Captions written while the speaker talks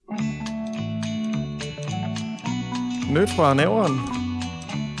Nyt fra Nævren.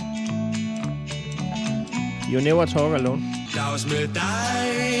 You never talk alone. Dags med dig,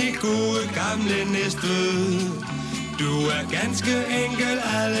 gode gamle Næstved. Du er ganske enkel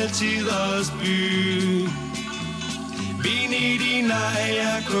alle tiders by. Vin i din ej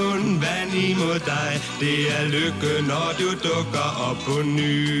er kun vand imod dig. Det er lykke, når du dukker op på ny.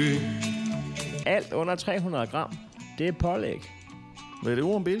 Alt under 300 gram, det er pålæg. Ved det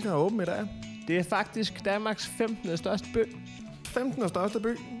om Bilka er åben i dag? Det er faktisk Danmarks 15. største by. 15. største by.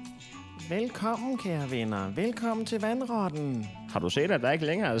 Velkommen, kære venner. Velkommen til Vandrotten. Har du set, at der ikke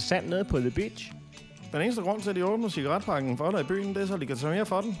længere er sand nede på The Beach? Den eneste grund til, at de åbner cigaretpakken for dig i byen, det er, så de kan tage mere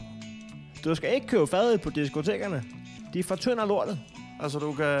for den. Du skal ikke købe fadøl på diskotekerne. De fortynder lortet. Altså,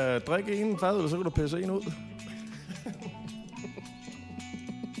 du kan drikke en fadøl, så kan du pisse en ud.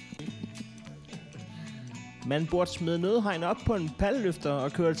 Man burde smide nødhegn op på en palleløfter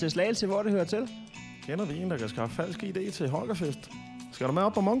og køre til Slagelse, hvor det hører til. Kender vi en, der kan skaffe falsk ID til Hokkerfest? Skal du med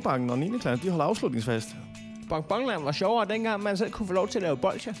op på Munkbakken, når 9. klasse de holder afslutningsfest? Bonbonland var sjovere dengang, man selv kunne få lov til at lave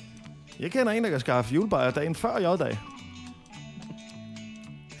bolsjer. Jeg kender en, der kan skaffe julebajer dagen før J-dag.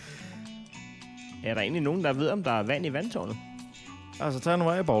 Er der egentlig nogen, der ved, om der er vand i vandtårnet? Altså, tag nu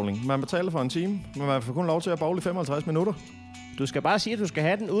af bowling. Man betaler for en time, men man får kun lov til at bowle i 55 minutter. Du skal bare sige, at du skal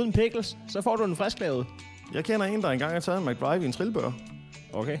have den uden pickles, så får du den frisklavet. Jeg kender en, der engang har taget en McDrive i en trillebør.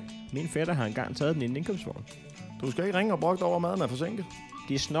 Okay, min fætter har engang taget den i en indkøbsvogn. Du skal ikke ringe og brokke over, maden er forsinket.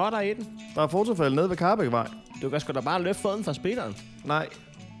 De snotter i den. Der er fotofælde nede ved Karbækvej. Du kan sgu da bare løfte foden fra speederen. Nej.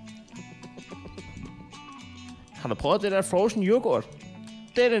 Har du prøvet det der frozen yoghurt?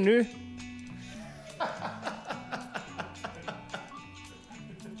 Det er det nye.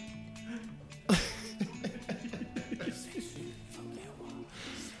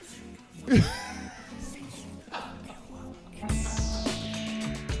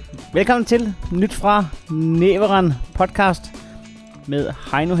 Velkommen til Nyt fra Nævren podcast med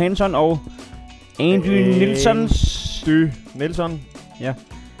Heino Hansen og Andrew Nielsen. Ja.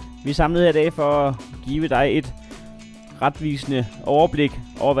 Vi er samlet her i dag for at give dig et retvisende overblik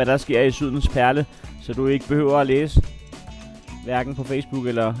over, hvad der sker i Sydens Perle, så du ikke behøver at læse hverken på Facebook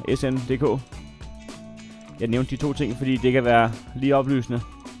eller sn.dk. Jeg nævnte de to ting, fordi det kan være lige oplysende.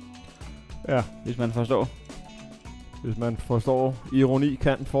 Ja, hvis man forstår. Hvis man forstår, ironi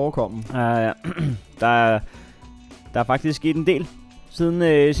kan forekomme. Ja. Der er faktisk sket en del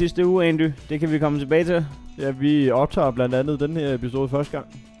siden sidste uge, Andy. Det kan vi komme tilbage til. Ja, vi optager blandt andet den her episode første gang.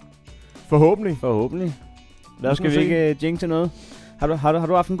 Forhåbentlig. Der skal vi ikke jinxe noget. Har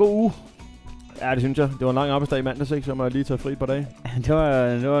du haft en god uge? Ja, det synes jeg. Det var en lang arbejdsdag i mandags, ikke? Så må jeg lige tage fri på dag. Det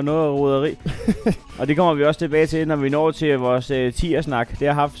var noget roderi. Og det kommer vi også tilbage til, når vi når til vores tier-snak. Det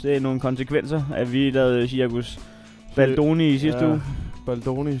har haft nogle konsekvenser, at vi lavede Cirkus Baldoni i sidste uge.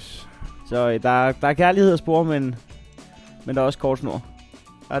 Baldonis. Så der er kærlighedsspor, men der er også kort snor.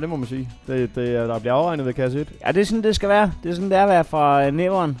 Ja, det må man sige. Der bliver afregnet ved kasse 1. Ja, det er sådan, det skal være. Det er sådan, det er at være fra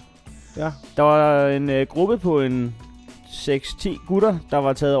Nævren. Ja. Der var en gruppe på en 6-10 gutter, der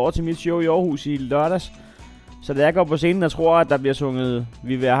var taget over til mit show i Aarhus i lørdags. Så da jeg går på scenen og tror, at der bliver sunget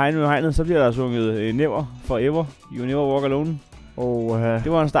Vi vil have Heino i hegnet, så bliver der sunget Never Forever. You Never Walk Alone.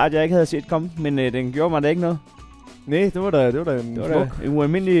 Det var en start, jeg ikke havde set komme, men den gjorde mig da ikke noget. Nej, det var da en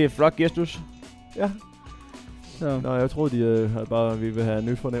ualmindelig flot gestus. Ja. Så. Nå, jeg troede, de havde bare, vi vil have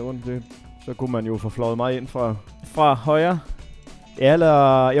nyt fra Nævren. Så kunne man jo få fløjet mig ind fra højre. Ja,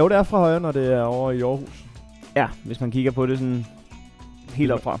 eller jo, det er fra højre, når det er over i Aarhus. Ja, hvis man kigger på det sådan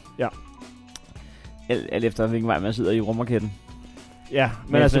helt opfra. Ja. Alt efter hvilken vej man sidder i rumraketten. Ja,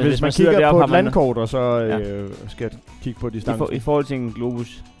 men altså hvis man kigger på et landkort, og så skal kigge på distancen. I forhold til en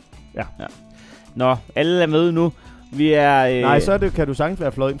globus. Ja. Nå, alle er med nu. Vi er... Nej, så kan du sagtens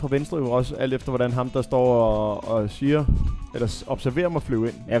være fløjet ind fra venstre jo også, alt efter hvordan ham der står og siger, eller observerer mig flyve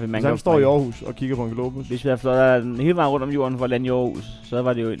ind. Ja, hvis han står i Aarhus og kigger på en globus. Hvis vi har fløjet hele vejen rundt om jorden for at lande i Aarhus, så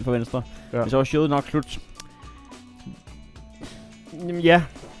var det jo ind fra venstre. Ja. Så var showet nok slut. Ja.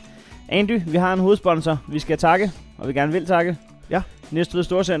 Andy, vi har en hovedsponsor, vi skal takke, og vi gerne vil takke. Ja. Næstved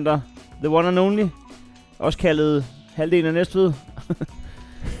Storcenter, The One and Only, også kaldet halvdelen af Næstved.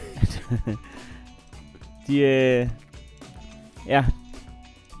 De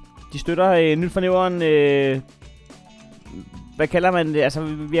støtter Nyt fra Nævren. Hvad kalder man det? Altså,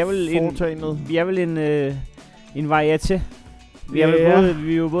 vi er vel en variety. Vi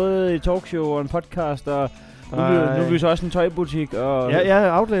er jo både et talkshow og en podcast, og nu er vi så også en tøjbutik, og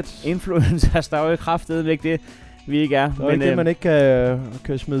outlet. Influencers, der er jo kraftedeme væk det, vi ikke er. Men ikke det, man ikke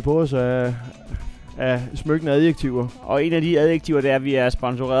kan smide på os af smykkende adjektiver. Og en af de adjektiver, det er, at vi er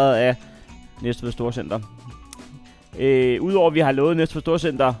sponsoreret af Næstved Storcenter. Udover at vi har lovet Næstved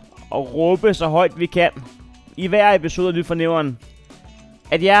Storcenter at råbe så højt vi kan, i hver episode af Nyt fra Næveren,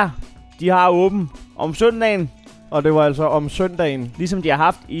 at de har åben om søndagen. Og det var altså om søndagen. Ligesom de har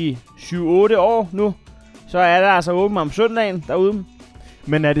haft i 7-8 år nu, så er der altså åben om søndagen derude.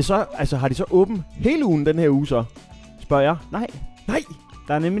 Men er det så, altså har de så åben hele ugen den her uge så? Spørger jeg. Nej. Nej!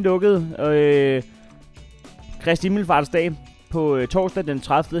 Der er nemlig lukket Kristi Himmelfartsdag på torsdag den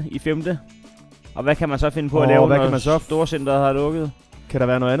 30. i 5. Og hvad kan man så finde på at lave, når Storcenteret har lukket? Kan der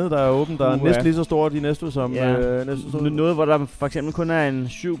være noget andet, der er åbent, der er næsten lige så stort i næste som næste uge? Noget, hvor der for eksempel kun er en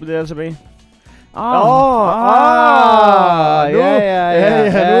 7 billetter tilbage. Nu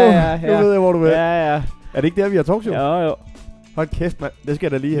ved jeg, hvor du er. Ja. Er det ikke der, vi har talkshow? Jo. Hold kæft, mand. Det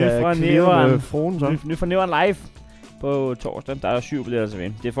skal da lige have clearet med fruen, så. Nyt fra Næveren live på torsdag. Der er 7 billetter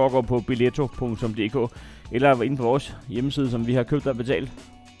tilbage. Det foregår på billetto.dk eller inde på vores hjemmeside, som vi har købt og betalt.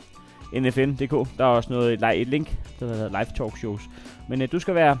 nfn.dk. Der er også et link, der hedder live talkshows. Men du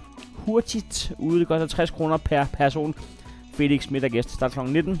skal være hurtigt ude. Det koster 60 kroner per person. Felix Midt er gæst. Start kl.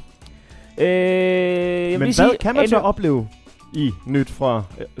 19. Men hvad kan man så opleve i Nyt fra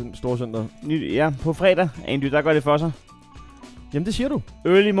Storcenteret? Ja, på fredag, Andy, der går det for sig. Jamen, det siger du.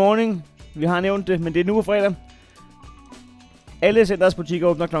 Early morning. Vi har nævnt det, men det er nu på fredag. Alle centers butikker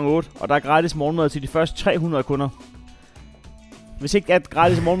åbner kl. 8, og der er gratis morgenmad til de første 300 kunder. Hvis ikke at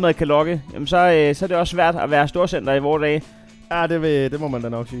gratis morgenmad kan lokke, jamen så er det også svært at være storcenter i vores dage. Ja, det må man da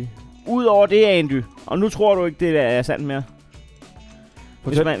nok sige. Udover det, Andy, og nu tror du ikke, det er sandt mere.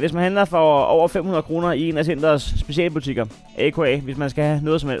 Hvis man handler for over 500 kroner i en af centers specialbutikker, AKA, hvis man skal have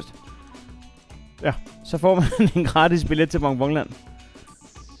noget som helst, ja, så får man en gratis billet til Bonbonland.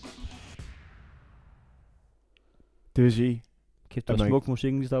 Det vil sige... Kæft, der er smuk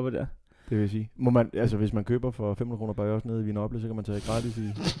musikken, de stopper der. Det vil sige... Må man, altså, hvis man køber for 500 kroner bare også nede i Vinople, så kan man tage gratis i...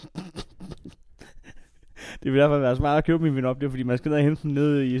 Det vil i hvert fald være smart at købe min Vinople, fordi man skal ned og hente den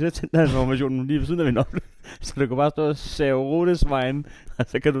nede i centerinformationen lige ved siden af Vinople. Så du kan bare stå og save Rodesvejen, og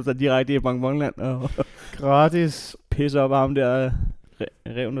så kan du tage direkte i Bonbonland og gratis pisse op af ham der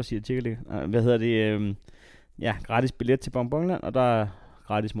reven, der siger tjekkelig. Hvad hedder det? Gratis billet til Bonbonland, og der er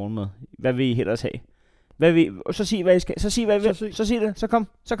gratis morgenmad. Hvad vil I hellere have? Hvad vil I? Så sig, hvad I skal. Så sig, hvad I vil. Så sig det. Så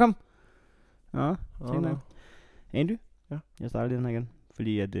kom. Ja, tænk nok. Andy? Ja. Jeg starter lige den her igen,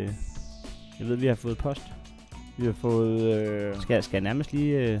 fordi at... jeg ved, vi har fået post. Vi har fået... Skal jeg nærmest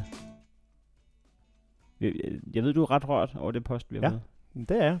lige... Jeg ved, du er ret rørt over det post, vi har fået.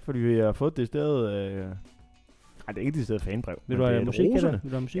 Det er, fordi vi har fået decideret... Nej, det er ikke decideret fanbrev. Vil du have musik eller?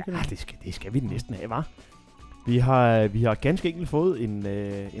 Ja, det skal vi næsten have, hva'? Vi har ganske enkelt fået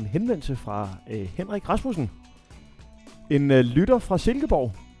en henvendelse fra Henrik Rasmussen. En lytter fra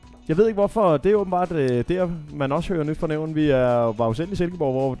Silkeborg. Jeg ved ikke hvorfor, det er åbenbart der, man også hører Nyt fra Næveren. Vi var jo selv i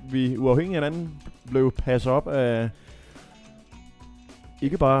Silkeborg, hvor vi uafhængig af hinanden blev passet op af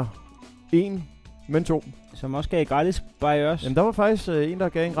ikke bare en, men 2. Som også gav gratis by os. Jamen der var faktisk en, der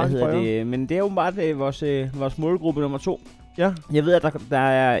gav en gratis by os. Men det er åbenbart vores målgruppe nummer 2. Ja. Jeg ved, at der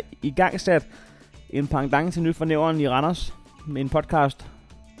er i gang sat en pendant til Nyt fra Næveren i Randers med en podcast.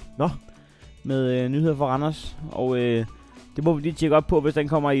 Nå. Med nyheder fra Randers, og... det må vi lige tjekke op på, hvis den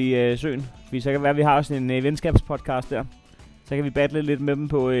kommer i søen. Fordi så kan det være, at vi har også en venskabspodcast der. Så kan vi battle lidt med dem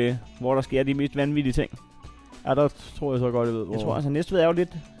på, hvor der sker de mest vanvittige ting. Ja, der tror jeg så godt, jeg ved. Jeg tror altså, næste ved er jo lidt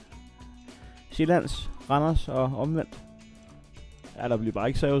Sjællands, Randers og omvendt. Ja, der bliver bare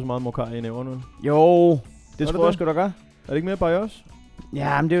ikke savet så meget mokai i næverne. Jo, det tror jeg sgu da gøre. Er det ikke mere bare os?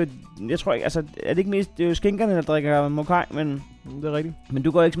 Ja, men det er jo, jeg tror ikke, altså, er det ikke mest, det er jo skinkerne, der drikker mokai, men... Det er rigtigt. Men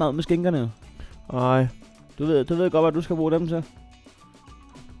du går ikke så meget med skinkerne. Nej. Du ved godt, hvad du skal bruge dem til.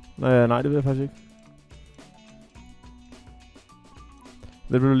 Nej, det ved jeg faktisk ikke.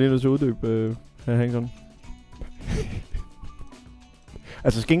 Det bliver du lige nødt til at uddybe, Hansson.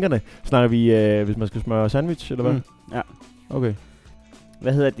 Altså skinkerne, snakker vi, hvis man skal smøre sandwich, eller hvad? Ja. Okay.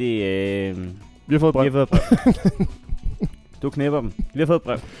 Hvad hedder det? Vi har fået brev. Du knæpper dem. Vi har fået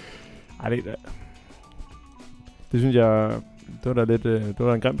brev. Ej, det synes jeg, det var da lidt, det var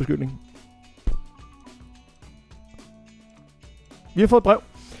da en grim beskyldning. Vi har fået et brev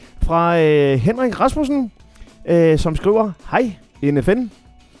fra Henrik Rasmussen, som skriver: Hej, NFN.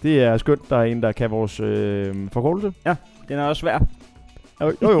 Det er skønt, der er en, der kan vores forkortelse. Ja, den er også svær.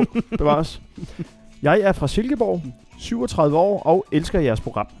 Jo, bevares. Jeg er fra Silkeborg, 37 år og elsker jeres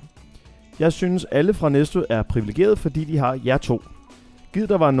program. Jeg synes, alle fra Næstved er privilegeret, fordi de har jer 2. Gid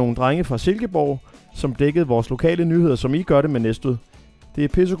der var nogle drenge fra Silkeborg, som dækkede vores lokale nyheder, som I gør det med Næstved. Det er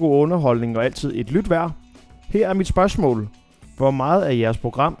pissegod underholdning og altid et lyt værd. Her er mit spørgsmål. Hvor meget af jeres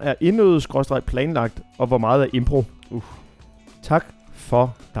program er indøvet/planlagt, og hvor meget er impro? Tak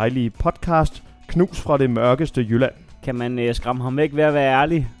for dejlige podcast. Knus fra det mørkeste Jylland. Kan man skræmme ham væk ved at være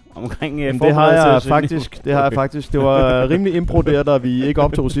ærlig omkring det har jeg faktisk. Det har jeg faktisk. Det var rimelig impro der, da vi ikke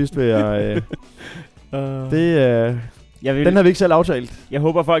optog sidst ved den har vi ikke selv aftalt. Jeg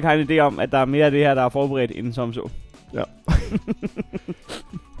håber, folk har en idé om, at der er mere af det her, der er forberedt, end som så. Ja.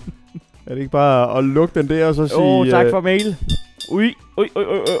 Er det ikke bare at lukke den der og så sige... tak for mail. Ui.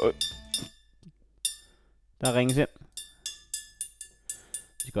 Der ringes ind.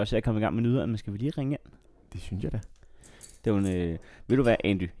 Vi skal også se at komme i gang med nyhederne, men skal vi lige ringe ind? Det synes jeg da. Det var en... ved du hvad,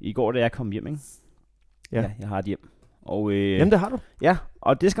 Andy? I går, da jeg kom hjem, ikke? Ja. Jeg har et hjem. Og, jamen, det har du. Ja,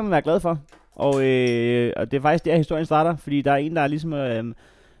 og det skal man være glad for. Og det er faktisk der, historien starter, fordi der er en, der er ligesom... der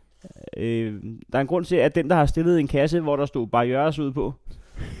er en grund til, at den, der har stillet en kasse, hvor der stod Barrières ud på,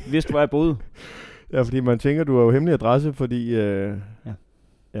 vidste, hvor jeg boede. Ja, fordi man tænker, du har jo hemmelig adresse, fordi... Ja.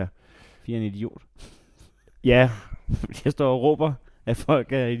 Fordi en idiot. Ja. Jeg står og råber, at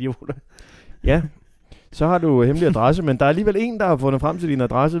folk er idioter. Ja, så har du hemmelig adresse, men der er alligevel en, der har fundet frem til din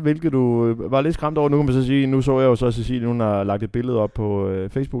adresse, hvilket du var lidt skræmt over. Nu kan man så sige, nu så jeg jo så, at Cecilie, hun har lagt et billede op på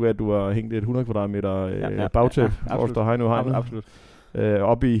Facebook, at du har hængt et 100 kvadratmeter bagtæp, hvor står Heino Hegnet. Absolut.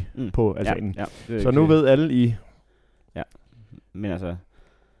 Op i på altanen. Ja, så nu ved alle i... Ja, men altså...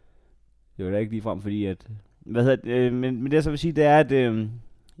 Det var da ikke lige frem, fordi at... men det jeg så vil sige, det er, at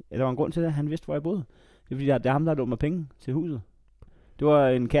der var en grund til det, at han vidste, hvor jeg boede. Det er fordi, det er ham, der har lånt mig penge til huset. Det var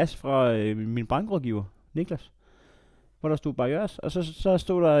en kasse fra min bankrådgiver, Niklas, hvor der stod Barrières, og så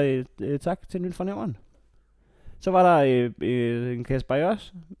stod der tak til nyt fornævren. Så var der en kasse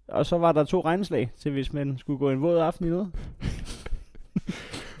Barrières, og så var der 2 regneslag til, hvis man skulle gå en våd aften i noget.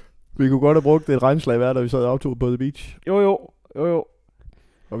 Vi kunne godt have brugt et regnslag hver, da vi sad og optog på The Beach. Jo.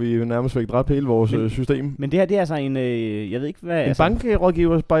 Og vi nærmest fik dræbt hele vores system. Men det her, det er altså en, jeg ved ikke hvad... En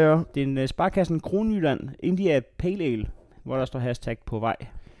bankrådgivers Barrière. Det er en sparkassen Kronjylland India Pale Ale, hvor der står hashtag på vej.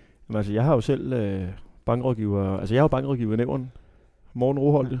 Jamen altså, jeg har jo selv bankrådgiver... Altså, jeg har jo bankrådgiver i Nævren. Morten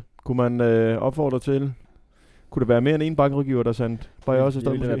Roholte. Kunne man opfordre til... Kunne der være mere end en bankrådgiver, der sendte Barrières i stedet?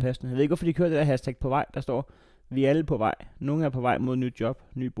 Det ville være passende. Jeg ved ikke, hvorfor de kører det der hashtag på vej. Der står, vi er alle på vej. Nogle er på vej mod nyt job,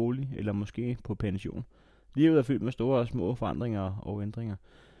 ny bolig, eller måske på pension. Livet er fyldt med store og små forandringer og ændringer.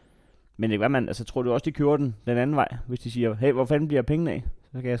 Men det er hvad man... Altså, tror du også, de kører den anden vej? Hvis de siger, hey, hvor fanden bliver pengene af?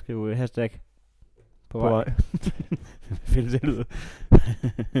 Så kan jeg skrive hashtag på vej. Fedt det lyder.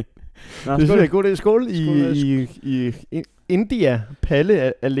 Det synes jeg er god idé. Skål i India.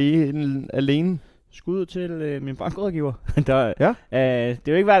 Palle alene. Skud til min bankrådgiver. Det er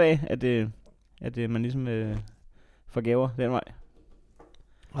jo ikke hver dag, at man ligesom får gaver den vej.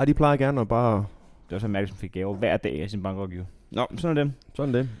 Nej, de plejer gerne at bare... Det var så mærkeligt, at man fik gaver hver dag af sin bankrådgiver. Nå, sådan er det.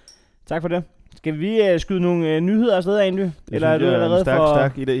 Sådan det. Tak for det. Skal vi skyde nogle nyheder afsted, Andy? Eller er du allerede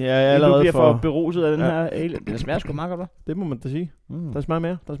stærk idé. Jeg er allerede du bliver for beruset af den her ale? Den smager sgu meget godt, hva'? Det må man da sige. Der smager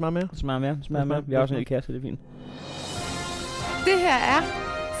mere. Der smager mere. Vi har også en lille kasse, det er fint. Det her er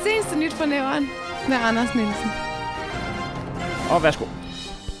seneste nyt fra Nævren med Anders Nielsen. Og værsgo.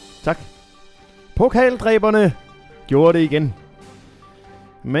 Tak. Pokaldræberne gjorde det igen.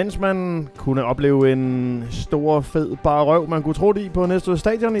 Mens man kunne opleve en stor, fed bar røv, man kunne tro det i på Næstved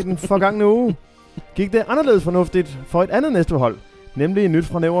Stadion i den forgangne uge, gik det anderledes fornuftigt for et andet Næstved-hold, nemlig nyt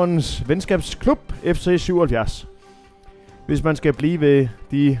fra Nævrens venskabsklub FC 77. Hvis man skal blive ved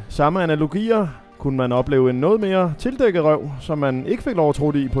de samme analogier, kunne man opleve en noget mere tildækket røv, som man ikke fik lov at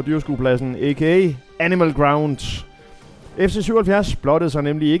tro det i på dyrskuepladsen, a.k.a. Animal Grounds. FC 77 blottede sig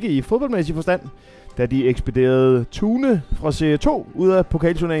nemlig ikke i fodboldmæssig forstand, da de ekspederede Tune fra Serie 2 ud af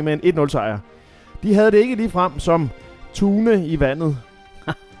pokalturneringen med en 1-0 sejr. De havde det ikke lige frem som Tune i vandet.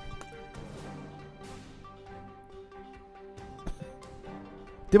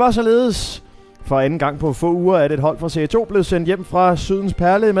 Det var således for anden gang på få uger, at et hold fra Serie 2 blev sendt hjem fra Sydens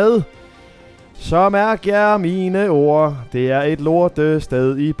Perle med: så mærk jer mine ord, det er et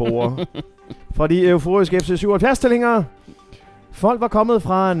lortested I bor. For de euforiske FC 77-tilhængere. Folk var kommet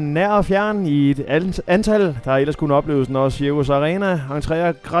fra nær og fjern i et antal, der ellers kunne opleves, når Circus Arena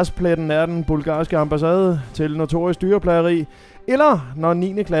entrerer græspletten af den bulgarske ambassade til notorisk dyreplageri, eller når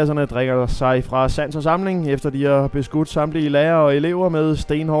 9. klasserne drikker sig fra sans og samling, efter de har beskudt samtlige lærere og elever med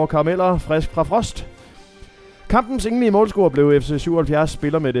stenhårde karameller frisk fra frost. Kampens enlige målscorer blev FC 77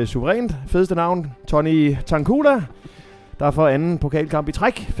 spiller med det suverænt fedeste navn, Tony Tankula, der for anden pokalkamp i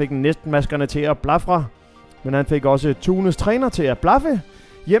træk fik næsten maskerne til at blafre. Men han fik også Tunes træner til at blaffe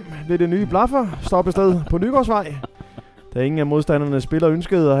hjem ved det nye blaffer-stoppested på Nygårdsvej. Da ingen af modstanderne spiller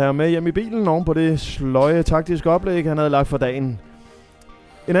ønskede at have med hjem i bilen oven på det sløje taktiske oplæg, han havde lagt for dagen.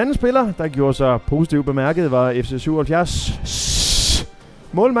 En anden spiller, der gjorde sig positivt bemærket, var FC 77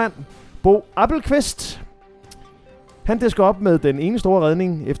 målmand Bo Appelqvist. Han disker op med den ene store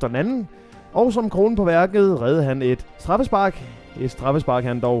redning efter den anden, og som kronen på værket reddede han et straffespark Et straffespark,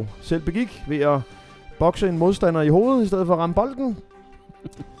 han dog selv begik ved at bokse en modstander i hovedet, i stedet for at ramme bolden.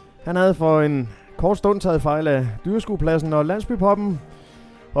 Han havde for en kort stund taget fejl af dyreskuepladsen og landsbypoppen,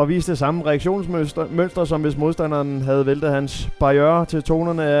 og viste samme reaktionsmønster, som hvis modstanderen havde væltet hans barriere til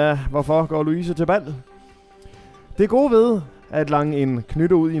tonerne af "Hvorfor går Louise til bal?". Det gode ved at lange en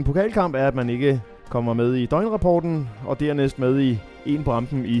knytte ud i en pokalkamp er, at man ikke kommer med i døgnrapporten, og dernæst med i en på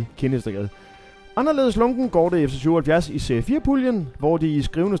rampen i Kindestergade. Anderledes lunken går det FC 77 i C4-puljen, hvor de i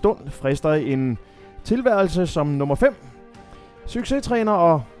skrivende stund frister en tilværelse som nummer 5. Succestræner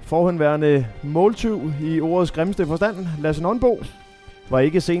og forhenværende måltyv i ordets grimmeste forstand, Lasse Nonbo, var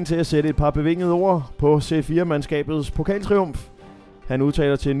ikke sen til at sætte et par bevingede ord på C4-mandskabets pokaltriumf. Han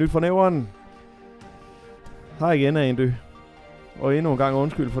udtaler til Nyt for Nævren: "Her igen er Andy. Og endnu en gang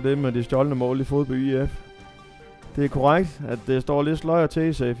undskyld for det med de stjålne mål i Fodby IF. Det er korrekt, at det står lidt sløjer til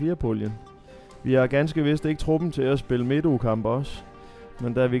i C4-puljen. Vi har ganske vist ikke truppen til at spille midtugekamp også.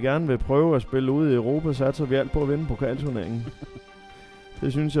 Men da vi gerne vil prøve at spille ude i Europa, satser vi alt på at vinde pokalturneringen.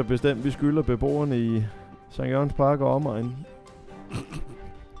 Det synes jeg bestemt, vi skylder beboerne i St. Jørgens Park og omegn.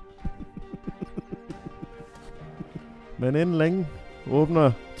 Men inden længe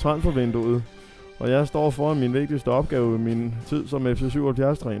åbner transfervinduet, og jeg står foran min vigtigste opgave i min tid som FC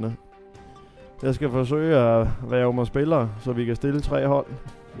 77-træner. Jeg skal forsøge at være mig spillere, så vi kan stille 3 hold.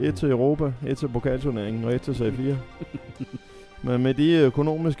 1 til Europa, 1 til pokalturneringen og 1 til C4. Men med de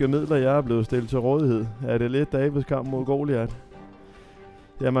økonomiske midler, jeg er blevet stillet til rådighed, er det lidt Davids kamp mod Goliath.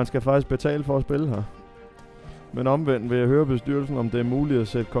 Ja, man skal faktisk betale for at spille her. Men omvendt vil jeg høre bestyrelsen, om det er muligt at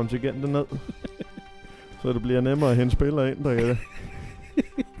sætte kontingentet ned. Så det bliver nemmere at hente spillere ind,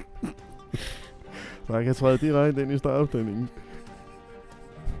 der kan træde direkte ind i startopstillingen.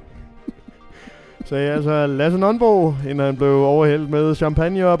 Sagde altså Lasse Nonbo, inden han blev overhældt med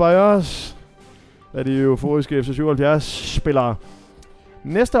champagne og bajers af de euforiske FC 77-spillere.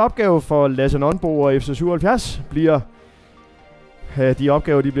 Næste opgave for Lasse Nonbo og FC 77 bliver de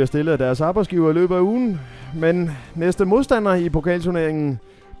opgaver, de bliver stillet af deres arbejdsgiver i løbet af ugen. Men næste modstander i pokalturneringen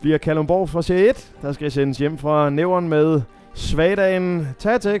bliver Kalundborg fra C1, der skal sendes hjem fra Nævren med svagdagen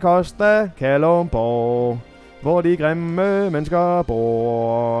 "Tag til Costa Kalundborg, hvor de grimme mennesker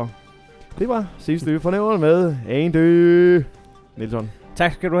bor". Det var sidste for Nævren med Andy Nielsen.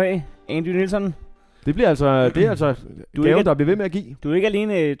 Tak skal du have, Andy Nielsen. Det er altså gaven, der bliver ved med at give. Du er ikke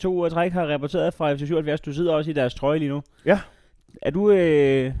alene 2 uger træk har rapporteret fra FC 77. Du sidder også i deres trøje lige nu. Ja. Er du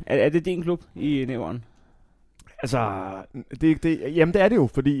er det din klub i Nævren? Altså, jamen det er det jo,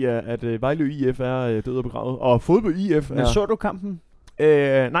 fordi at Vejle IF er død og begravet, og Fodby IF er... Men så du kampen?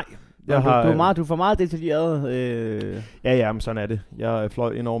 Nej. Du er for meget detaljeret. Ja, men sådan er det. Jeg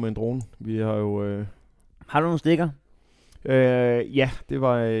fløj ind over med en drone. Vi har jo... Har du nogle stikker? Ja, det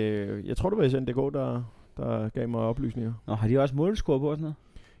var... jeg tror, det var SNDK, der gav mig oplysninger. Nå, har de også målescore på og sådan noget?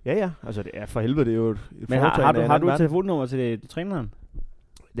 Ja. Altså, det er for helvede, det er jo et men har du et telefonnummer til træneren?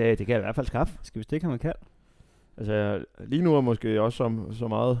 Det kan jeg i hvert fald skaffe. Skal vi stikke ham en kald? Altså, lige nu er måske også så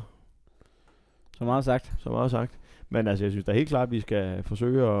meget... Så meget sagt. Så meget sagt. Men altså, jeg synes da helt klart, at vi skal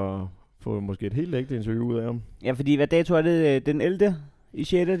forsøge at få måske et helt ægte interview ud af ham. Ja, fordi hvad dato er det? Den 11. i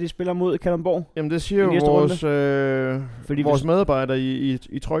 6. de spiller mod Kalundborg? Jamen, det siger jo vores medarbejdere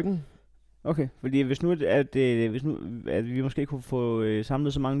i trykken. Okay, fordi hvis nu at vi måske kunne få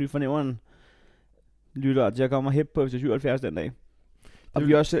samlet så mange nye fornævren lyttere til at komme og hæppe på FC 77 den dag. Og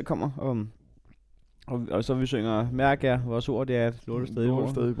vi også selv kommer og så vi synger "Mærk jer, vores ord det er et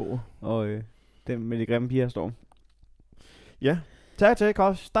lortested i bord". Og den med de grimme piger står. Ja. Tag til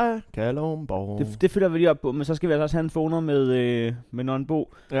Costa Kalundborg. Det følger vi lige op på, men så skal vi altså også have en phoner med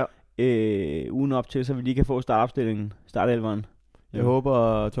Nonbo. Ja. Ugen op til, så vi lige kan få startelveren. Jeg håber,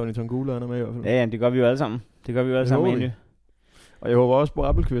 at Tony Tongula er med i hvert fald. Ja, det gør vi jo alle sammen. Egentlig. Og jeg håber også på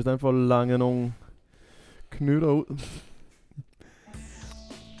Appelqvist, han får langet nogle knytter ud.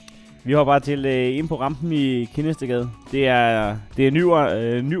 Vi hopper til ind på rampen i Kindestergade. Det er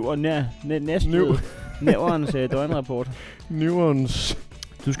Næverens døgnrapport. Nyverens.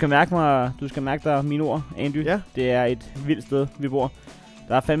 Du skal mærke dig mine ord, Andy. Ja. Det er et vildt sted, vi bor.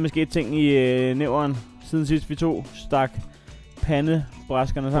 Der er fandme sket ting i Næveren, siden sidst vi stak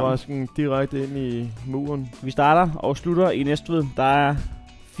pandebræskerne sammen. Bræsken direkte ind i muren. Vi starter og slutter i Næstved. Der er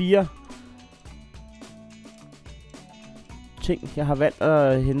 4 ting, jeg har valgt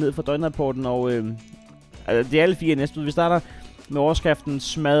at hente ned fra døgnrapporten, og det er alle 4 i Næstved. Vi starter med overskriften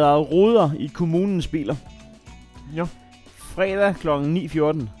 "Smadrede ruder i kommunens biler". Ja. Fredag kl.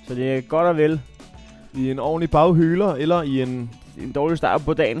 9:14, så det er godt og vel. I en ordentlig baghyler, eller i en dårlig start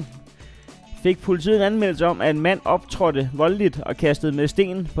på dagen, fik politiet en anmeldelse om, at en mand optrådte voldeligt og kastede med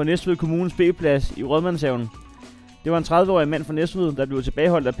sten på Næstved Kommunes B-plads i Rødmandshaven. Det var en 30-årig mand fra Næstved, der blev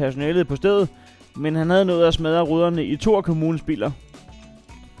tilbageholdt af personalet på stedet, men han havde nået at smadre ruderne i 2 af kommunens biler.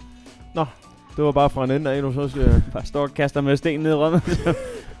 Det var bare fra en ende af, nu så skal... Bare står og kaster med sten ned i rummet.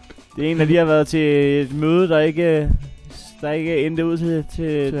 Det er en, der lige har været til et møde, der ikke endte ud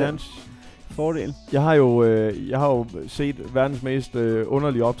til hans fordel. Jeg har jo set verdens mest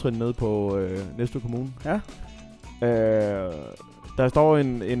underlige optrin nede på Næstved Kommune. Ja. Der står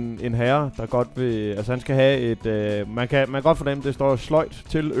en herre, der godt vil... Altså, han skal have et... Man kan godt fornemme, det står sløjt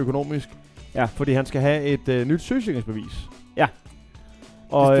til økonomisk. Ja. Fordi han skal have et nyt sygesikringsbevis. Ja.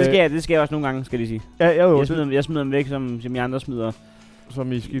 Og, det skal jeg også nogle gange, skal de sige. Ja, jo, jeg smider dem væk, som I andre smider.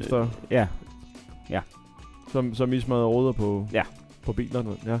 Som I skifter... Ja. Som I smadrer ruder på, på bilerne.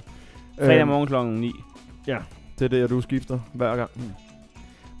 Ja. Fredag morgen klokken 9. Ja, det er det, du skifter hver gang.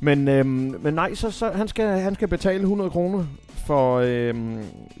 Men nej, så han skal betale 100 kroner for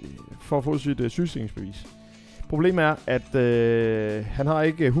at få sit sygesikringsbevis. Problemet er, at han har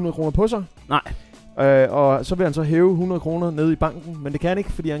ikke 100 kroner på sig. Nej. Og så vil han så hæve 100 kroner ned i banken, men det kan han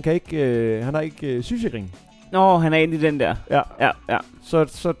ikke, fordi han har ikke sygesikring. Nå, han er inde i den der. Ja.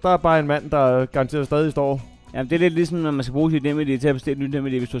 Så der er bare en mand, der garanteret stadig står. Ja, det er lidt ligesom, når man skal bruge sit NemID til at bestille nyt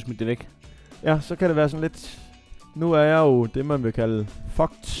NemID, hvis du har smidt det væk. Ja, så kan det være sådan lidt... Nu er jeg jo det, man vil kalde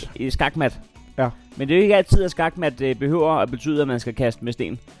fucked. I skakmat. Ja. Men det er jo ikke altid, at skakmat behøver at betyde, at man skal kaste med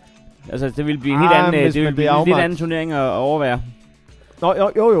sten. Altså, det vil blive en helt anden, det vil blive en lidt anden turnering at overvære.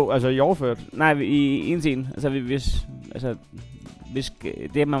 Nå, jo, altså i overført. Nej, i en scene. Altså, hvis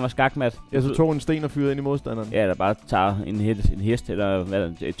det, at man var skakmat... Ja, så tog en sten og fyrede ind i modstanderen. Ja, der bare tager en hest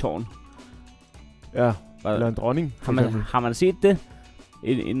eller et tårn. Ja, bare, eller en dronning. Har man set det?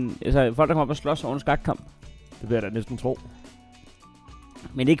 Altså, folk, der kommer op og slås over en skakkamp. Det vil jeg da næsten tro.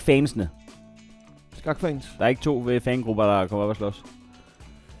 Men ikke fansene. Skakfans? Der er ikke 2 fangrupper, der kommer op og slås.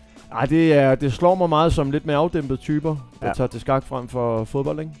 Ej, det slår mig meget som lidt mere afdæmpede typer, der tager til skak frem for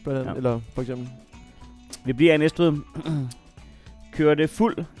fodbold, ikke? Ja. Eller for eksempel. Vi bliver i Næstved. Kørte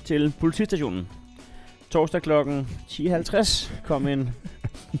fuld til politistationen. Torsdag klokken 10.50 kom en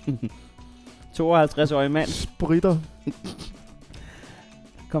 52-årig mand. Spritter.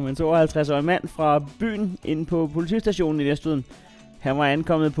 Kom en 52-årig mand fra byen ind på politistationen i Næstved. Han var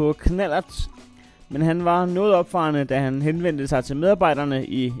ankommet på knallert, men han var noget opfarende, da han henvendte sig til medarbejderne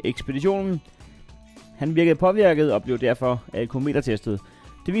i ekspeditionen. Han virkede påvirket og blev derfor alkoholmetertestet.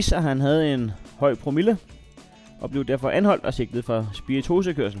 Det viste sig, at han havde en høj promille og blev derfor anholdt og sigtet for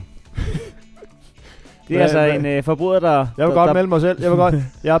spirituosekørsel. Det er altså en forbryder, der... Jeg vil godt melde mig selv.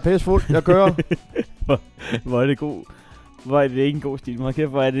 Jeg er pissefuld. Jeg kører. Hvor er det god... Hvor er det ikke en god stil. Man kæft,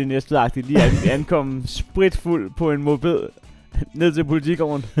 hvor er det næsteagtigt lige at ankomme spritfuld på en moped ned til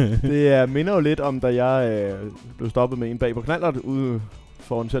politigården. Det minder jo lidt om, da jeg blev stoppet med en bag på knallert ude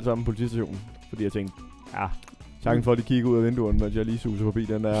foran selv samme politistation. Fordi jeg tænkte, chancen for at de kigger ud af vinduerne, mens jeg lige suser forbi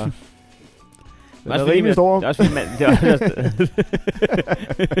den der... Den er rimelig stor. Det er også fint,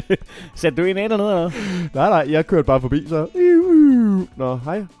 Satte du en af dernede, eller noget? Nej, jeg kørte bare forbi, så... Nå,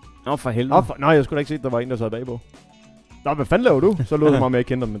 hej. Nå, for helvede. Nej, jeg skulle da ikke se, at der var en, der sad bagpå. Nå, hvad fanden laver du? Så lød det mig med, at jeg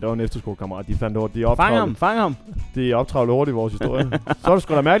kendte dem, men det var en efterskolekammerat. De fandt over, de optravlet. Fang ham. De optravlet hurtigt i vores historie. Så er det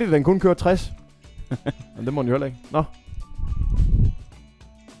sgu da mærkeligt, at den kun kører 60. Men det må den jo heller ikke. Nå.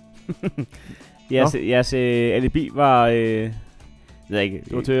 Jeres alibi var... Jeg ved ikke.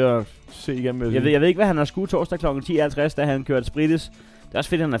 Det var til at se igennem. Jeg ved ikke, hvad han har skudt torsdag kl. 10.50, da han kørte Sprites. Det er også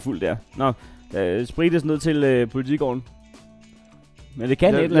fedt, han er fuld der. Nå, Sprites ned til politigården. Men det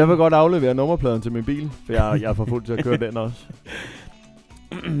kan jeg vil godt aflevere nummerpladen til min bil, for jeg er for fuld til at køre den også.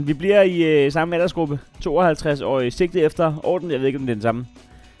 Vi bliver i samme aldersgruppe. 52-årige. Sigtet efter orden. Jeg ved ikke, om det er den samme.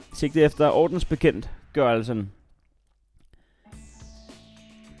 Sigtet efter ordensbekendtgørelsen.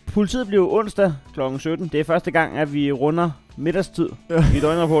 Politiet blev onsdag kl. 17. Det er første gang, at vi runder middagstid i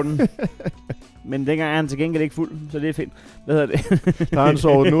døgnrapporten. Men dengang er han til gengæld ikke fuld, så det er fint. Hvad hedder det? Der har han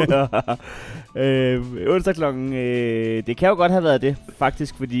sovet nu. Onsdag klokken... det kan jo godt have været det,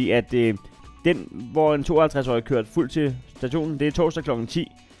 faktisk, fordi at den, hvor en 52-årig kørte fuld til stationen, det er torsdag klokken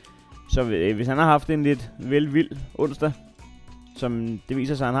 10. Så hvis han har haft en lidt vild onsdag, som det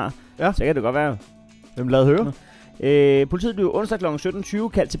viser sig, han har, så kan det godt være. Hvem lad høre? Politiet blev onsdag kl. 17.20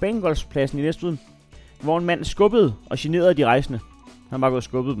 kaldt til banegårdspladsen i Næstved, hvor en mand skubbede og generede de rejsende. Han var gået og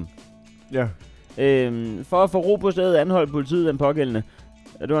skubbede dem. Ja. For at få ro på stedet anholdt politiet den pågældende.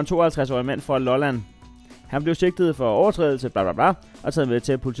 Det var en 52-årig mand fra Lolland. Han blev sigtet for overtrædelse, bla bla bla, og taget med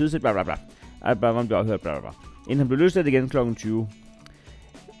til politiet, bla bla bla. Han blev afhørt, bla bla bla. Inden han blev løsladt igen kl. 20.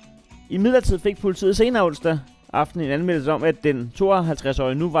 I midlertid fik politiet senere onsdag aften en anmeldelse om, at den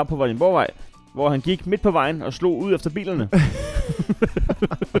 52-årige nu var på Vordingborgvej, hvor han gik midt på vejen og slog ud efter bilerne.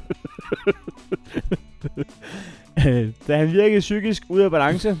 Da han virkede psykisk ude af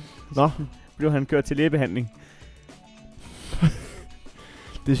balance, Nå. blev han kørt til lægebehandling.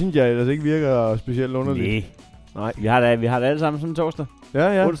 Det synes jeg ellers ikke virker specielt underligt. Nej. Vi har det alle sammen sådan en torsdag.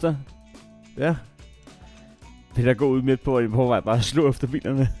 Ja. Onsdag. Ja. Det der går ud midt på, og på vej bare slå efter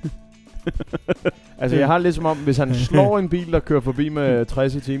bilerne. Altså, jeg har lidt som om, hvis han slår en bil, der kører forbi med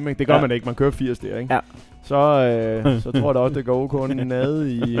 60 i timen, ikke? Det gør man ikke, man kører 80 der, ikke? Ja. Så tror jeg da også, det går OK en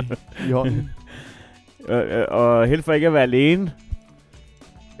nade i hånden. Og helt for ikke at være alene.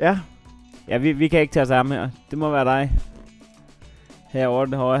 Ja. Ja, vi kan ikke tage os sammen her. Det må være dig. Herovre,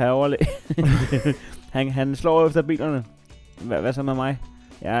 den højre herovre. han slår efter bilerne. Hvad så med mig?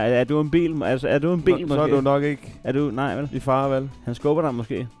 Ja, er du en bil? Altså, er du en bil måske? Så er du nok ikke Er du? Nej, vel? i fare, vel? Han skubber dig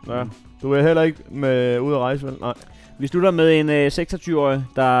måske. Ja. Du er heller ikke med ude at rejse, vel? Nej. Vi slutter med en 26-årig,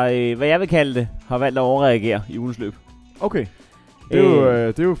 der, hvad jeg vil kalde det, har valgt at overreagere i ugens løb. Okay.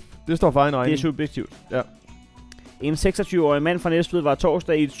 Det står for egen regning. Det er subjektivt. Ja. En 26-årig mand fra Næstved var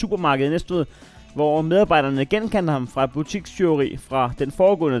torsdag i et supermarked i Næstved, hvor medarbejderne genkendte ham fra butikstyveri fra den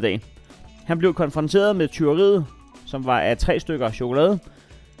foregående dag. Han blev konfronteret med tyveriet, som var af 3 stykker chokolade.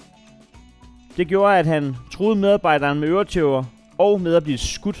 Det gjorde, at han truede medarbejderen med øretæver og med at blive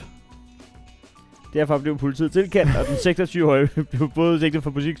skudt. Derfor blev politiet tilkendt, og den 26-årige blev både sigtet for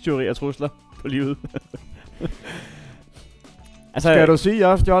butikstyveri og trusler på livet. Altså, skal du sige, at jeg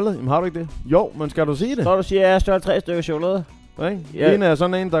har stjålet? Jamen har du ikke det? Jo, men skal du sige det? Så du siger, at jeg har stjålet 3 stykker chokolade. Ja. En er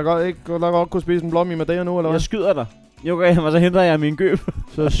sådan en, der godt kunne spise en blom i med det nu, eller hvad? Jeg skyder dig. Jo, og så henter jeg min gøb.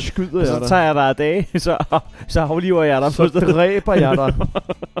 Så skyder jeg dig. Så tager jeg dig af dage, så afliver jeg dig. Så dræber jeg dig.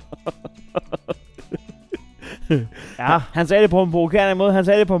 Ja. Han sagde det på en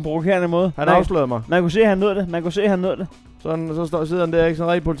provokerende måde. Han afslørede mig. Man kunne se, at han nåede det. Så sidder han der, ikke? Sådan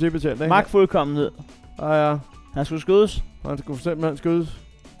en rigtig politibetjent, ikke? Magtfuldkommenhed. Ja. Han skulle skydes. Han skulle simpelthen skydes.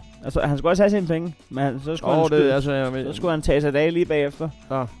 Altså, han skulle også have sine penge. Men så skulle han skydes. Så skulle han tage sig af dage lige bagefter.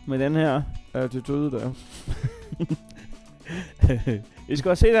 Ja. Med den her attitude der. Vi skulle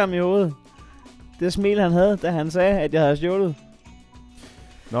have set ham i hovedet. Det smil, han havde, da han sagde, at jeg havde stjålet.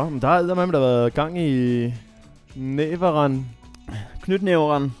 Nå, men der har der været gang i næveren.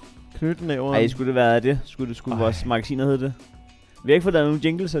 Knytnæveren. Ej, skulle det være det? Skulle vores magasiner hedde det? Vi har ikke fået lavet nogen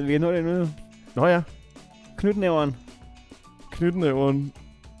jingles, så vi kan nå det endnu. Nå ja. Knytnæveren.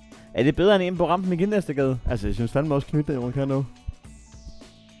 Er det bedre end en på rampen med Kindnæstegade? Altså, jeg synes fandme også, Knytnæveren kan noget.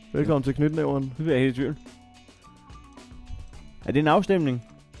 Velkommen til Knytnæveren. Det bliver jeg helt i tvivl. Er det en afstemning?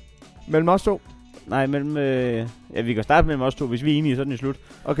 Mellem os to? Nej, mellem... ja, vi kan starte mellem os to. Hvis vi er enige, så er den slut.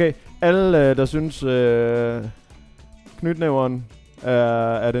 Okay, alle der synes Knytnæveren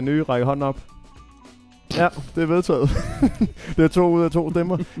er det nye, række hånden op. Ja, det er vedtaget. Det er 2 ud af 2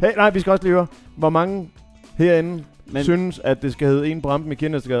 stemmer. Hey, nej, vi skal også lige høre, hvor mange herinde synes, at det skal hedde en brampe med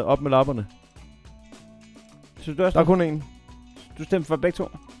Kindnæstegade op med lapperne. Synes du også? Der er kun én. Du stemte for begge to?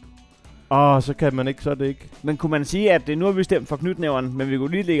 Så kan man ikke, så er det ikke. Men kunne man sige, at nu har vi stemt for Knytnæveren, men vi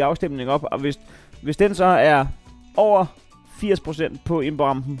kunne lige lægge afstemningen op, og hvis den så er over 80% på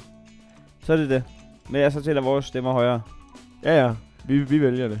indbrampen, så er det det. Men jeg så tæller vores stemmer højere. Ja, vi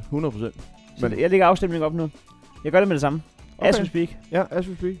vælger det, 100%. Men jeg lægger afstemningen op nu. Jeg gør det med det samme. Okay. As we speak. Ja, as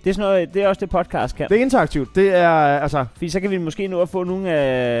we speak. Det er sådan noget, det er også det podcast kan. Det er interaktivt. Det er altså... Fordi så kan vi måske nå at få nogle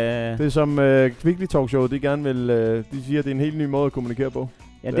af... Det er som Kvickly Talk Show, de gerne vil... de siger, at det er en helt ny måde at kommunikere på.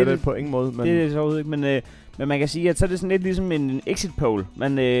 Ja, det er det på ingen måde. Men det er det så overhovedet ikke, men man kan sige, at så er det sådan lidt ligesom en exit poll.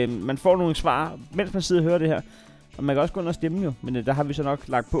 Man får nogle svar, mens man sidder og hører det her. Og man kan også gå ind og stemme jo, men der har vi så nok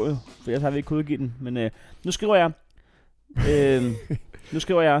lagt på jo, for ellers har vi ikke kunnet udgive den. Men nu skriver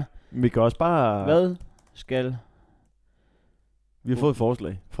jeg... Vi kan også bare... Hvad skal... Vi har fået et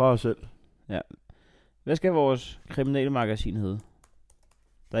forslag fra os selv. Ja. Hvad skal vores kriminelle magasin hedde?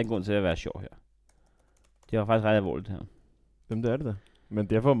 Der er ingen grund til at være sjov her. Det var faktisk ret alvorligt det her. Jamen det er det da. Men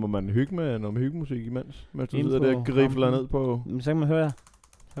derfor må man hygge med noget hyggemusik imens du sidder der og grifler ned på... Men så kan man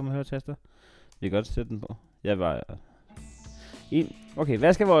høre, taster. Vi kan godt sætte den på. Jeg var... Okay,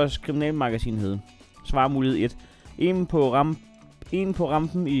 hvad skal vores kriminelle magasin hedde? Svarmulighed 1. En på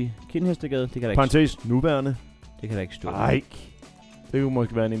rampen i Kindhæstegade. Det kan der ikke Parentes, nuværende. Det kan der ikke stå. Nej. Det kunne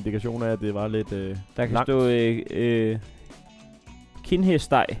måske være en indikation af, at det var lidt der kan stå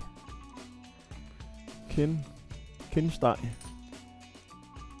Kindhæsteg. Kindsteg.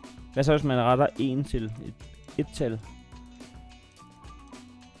 Hvad så, hvis man retter 1 til et tal?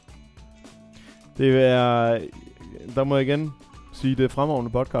 Det er... Der må jeg igen sige, det er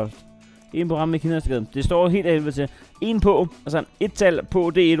fremragende podcast. En på rampen i Kindhæstegade. Det står helt af helvede til. En på, altså et tal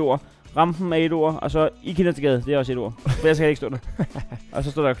på, det er 1 ord. Rampen er 1 ord, og så i Kindhæstegade, det er også 1 ord. For jeg skal ikke stå der. Og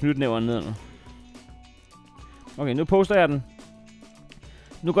så står der Knytnæveren nedenunder. Okay, nu poster jeg den.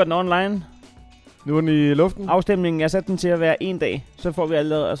 Nu går den online. Nu er den i luften. Afstemningen, jeg satte den til at være 1 dag. Så får vi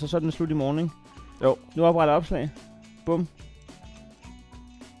allerede, altså så er den slut i morgen, ikke? Jo. Nu opretter opslag. Bum.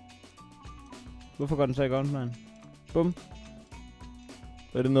 Hvorfor går den så ikke online? Bum.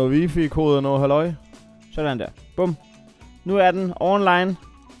 Er det noget wifi-kode og noget halløj? Sådan der. Bum. Nu er den online.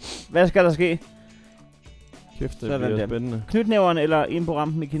 Hvad skal der ske? Kæft, det Sådan bliver der. spændende. Knytnæveren eller en på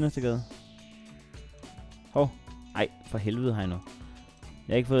rampen i Kinderstegade? Hov. Ej, for helvede, Heino.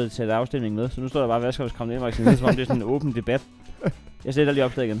 Jeg har ikke fået sat afstemningen med, så nu står der bare, hvad skal vi komme ind, som om det er sådan en åben debat. Jeg sætter lige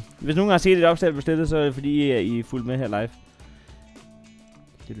opslag igen. Hvis nogen har set et opslag bestillet, så er det fordi, I er fuldt med her live.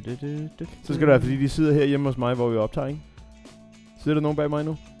 Så skal det være, fordi de sidder her hjemme hos mig, hvor vi optager, ikke? Sidder der nogen bag mig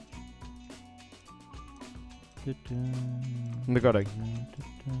nu? Men det gør der ikke.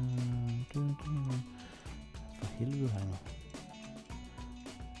 For helvede, Heino.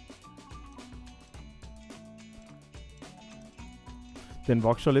 Den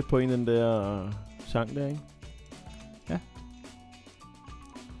vokser lidt på en, den der sang der, ikke? Ja.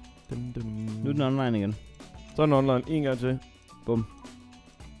 Dum. Nu er den online igen. Så er den online en gang til. Bum.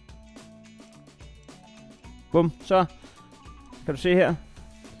 Bum, så. Kan du se her?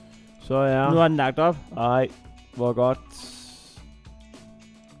 Så er... Nu har den lagt op. Ej, hvor godt.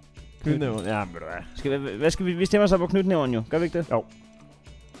 Knytnæveren. Ja, men Hvad skal vi stemmer så på knytnæveren jo? Gør vi ikke det? Jo.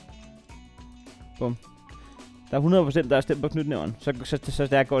 Bum. Der er 100% der er stemt på knytnæveren. Så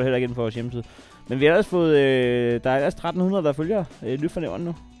stærkt går det heller ikke ind på vores hjemmeside. Men vi har ellers fået... der er ellers 1300, der følger nyt for næveren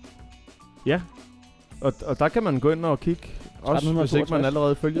nu. Ja. Og der kan man gå ind og kigge. Også hvis ikke man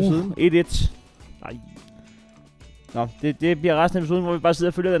allerede følger siden. 1-1. Nej. Nå, det bliver resten af episoden, hvor vi bare sidder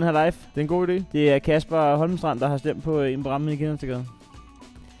og følger den her live. Det er en god idé. Det er Kasper Holmstrand, der har stemt på en programme i Kinderstegade.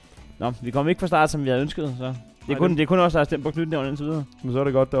 Nå, vi kommer ikke fra start, som vi havde ønsket, så... Det er kun også der har stemt på knytnæveren indtil videre. Men så er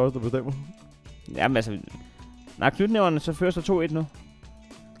det godt, der er også der bestemmer. Jamen altså... Nej, knytnæverne, så fører sig 2-1 nu.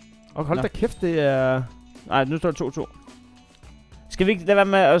 Og hold da kæft, det er... Nej, nu står det 2-2. Skal vi ikke lade være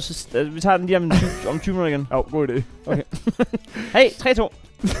med at... vi tager den lige om 20 minutter igen. Jo, god idé. Okay. Hey, 3-2.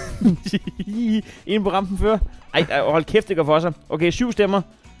 En på rampen før. Ej, hold kæft, det går for sig. Okay, 7 stemmer.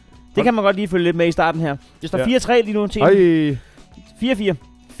 Det kan man godt lige følge lidt med i starten her. Det står 4-3 lige nu til. Ej. 4-4.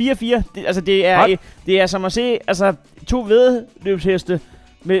 4-4. Det er som at se to væddeløbsheste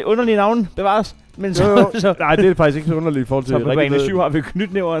med underlige navne bevares. Men så nej, det er faktisk ikke så underligt i forhold til... Så på bane 7 har vi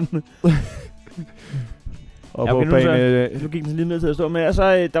knytnæveren. Og ja, okay, på bane... nu gik den lige med til at stå med.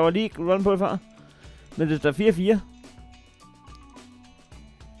 Altså, der var lige run på det før. Men det er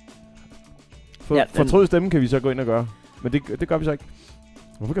 4-4. Fortryd stemmen kan vi så gå ind og gøre. Men det gør vi så ikke.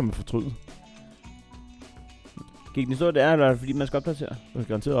 Hvorfor kan man fortryde? Gik den i stå der, eller fordi man skal opdatere? Man skal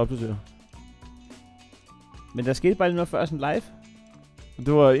garanteret opdatere. Men der skete bare lige noget før sådan live.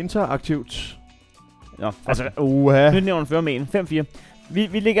 Det var interaktivt. Nå, Altså, Knytnæveren fører med en. 5-4.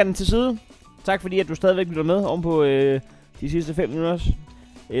 Vi lægger den til side. Tak fordi, at du stadigvæk lytter med oven på de sidste 5 minutters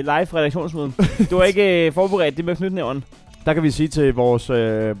live redaktionsmøde. Du var ikke forberedt det med knytnæveren. Der kan vi sige til vores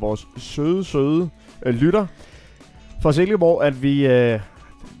søde lytter fra Silkeborg, at vi...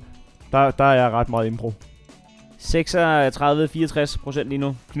 der er ret meget impro. 36-64% lige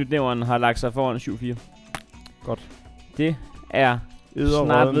nu. Knytnæveren har lagt sig foran 7-4. Godt. Det er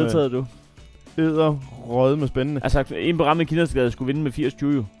snart vedtaget, du. Røde med spændende. Altså, en på rammen i Kinderstegade skulle vinde med 80-20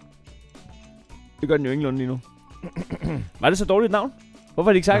 jo. Det gør den jo ingenlunde lige nu. Var det så dårligt et navn? Hvorfor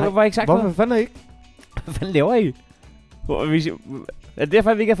har de ikke sagt? Hvorfor har I ikke sagt noget? Hvorfor fanden er I ikke? Hvad fanden laver I? Er det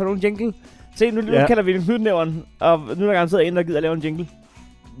derfor, vi ikke har fået nogen jingle? Se, nu kalder vi den knytnæveren, og nu er der garanteret en, der gider at lave en jingle.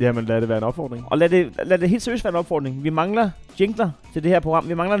 Jamen, lad det være en opfordring. Og lad det helt seriøst være en opfordring. Vi mangler jingler til det her program.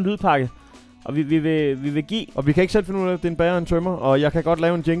 Vi mangler en lydpakke. Og vi vil give... Og vi kan ikke selv finde ud af, at det er en bager og en tømmer, og jeg kan godt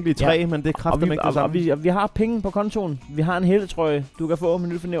lave en jingle i træ, men det er kraftigt ikke det samme. Og vi har penge på kontoen. Vi har en hættetrøje, du kan få med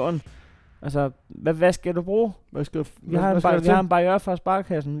nyt for nævren. Altså, hvad skal du bruge? Vi har en barriere fra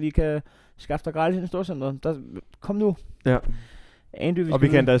Sparekassen. Vi kan skaffe dig gratis ind i Storcenteret. Kom nu. Ja. Andy, og vi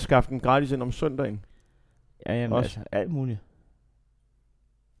kan da skaffe den gratis ind om søndagen. Ja, jamen altså, alt muligt.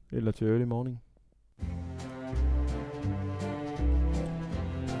 Eller til early morning.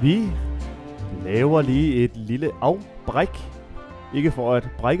 Vi laver lige et lille afbræk. Ikke for at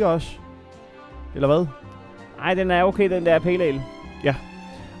brække os. Eller hvad? Nej, den er okay, den der pale ale. Ja.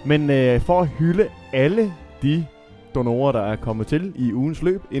 Men for at hylde alle de donorer, der er kommet til i ugens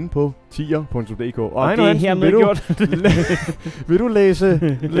løb inde på tier.dk. Og det er hermed gjort. Vil du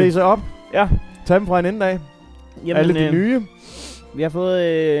læse op? Ja. Tag dem fra en ende af. Jamen, alle de nye. Vi har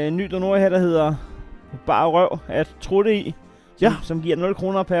fået en ny donor her, der hedder Bare Røv at Trutte i. Som giver 0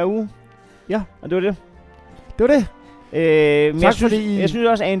 kroner per uge. Ja. Og det var det. Det var det. Men jeg synes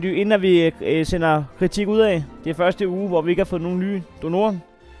også, Andy, inden vi sender kritik ud af det første uge, hvor vi ikke har fået nogen nye donorer,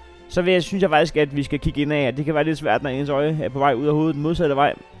 så synes jeg faktisk, at vi skal kigge ind af, at det kan være lidt svært, når ens øje er på vej ud af hovedet den modsatte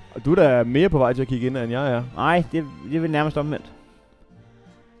vej. Og du er da mere på vej til at kigge ind, end jeg er. Nej, det er vel nærmest omvendt.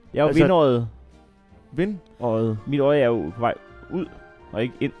 Jeg er jo Altså- vindøjet. Vindøjet? Mit øje er jo på vej ud, og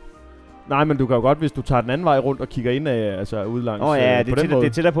ikke ind. Nej, men du kan jo godt, hvis du tager den anden vej rundt og kigger ind af, altså ud langs Ja, på den måde. det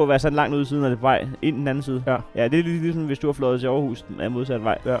er tættere på at være sådan langt ude i siden, og det er på vej ind den anden side. Ja. Ja, det er ligesom, hvis du har flået til Aarhus den anden modsatte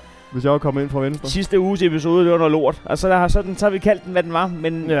vej. Ja. Hvis jeg var kommet ind fra venstre. Sidste uges episode, det var noget lort. Og så har vi kaldt den, hvad den var.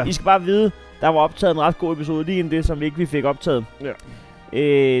 Men Ja. I skal bare vide, der var optaget en ret god episode, lige end det, som vi fik optaget.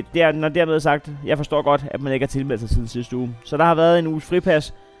 Ja. Når dermed sagt, jeg forstår godt, at man ikke har tilmeldt sig siden sidste uge. Så der har været en uges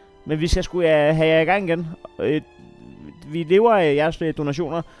fripas, men vi skal sgu have jer i gang igen. Vi lever af jeres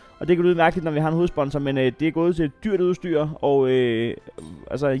donationer, og det kan lyde mærkeligt, når vi har en hovedsponsor, men det er gået til dyrt udstyr, og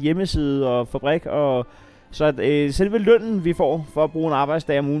altså hjemmeside og fabrik, og så selve lønnen, vi får for at bruge en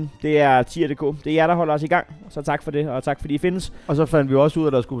arbejdsdag om ugen, det er tier.dk. Det er jer, der holder os i gang, så tak for det, og tak fordi I findes. Og så fandt vi også ud af,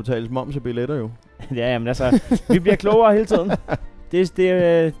 at der skulle betales moms og billetter jo. Ja, men altså, vi bliver klogere hele tiden. Det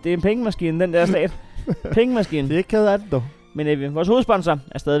er en pengemaskine, den der stat. Pengemaskine. Det er ikke ked af det, dog. Men vores hovedsponsor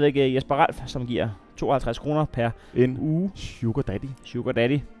er stadigvæk Jesper Ralf, som giver 52 kroner per En uge. Sugar Daddy. Sugar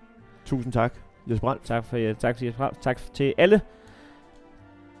Daddy. Tusind tak, Jesper Brandt. Tak til Jesper Ralf. Tak til alle.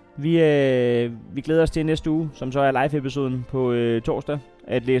 Vi glæder os til næste uge, som så er live-episoden på torsdag,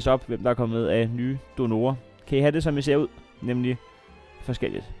 at læse op, hvem der er kommet af nye donorer. Kan I have det, som I ser ud? Nemlig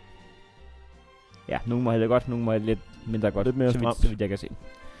forskelligt. Ja, nogle må have det godt, nogle må have det lidt mindre godt. Lidt mere så vidt jeg kan se.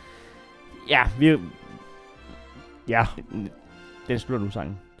 Ja, den slutter nu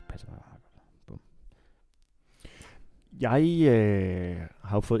sangen. Det passer bare. Bum. Jeg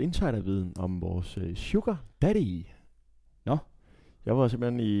har jo fået insiderviden om vores Sugar Daddy. Nå. Jeg var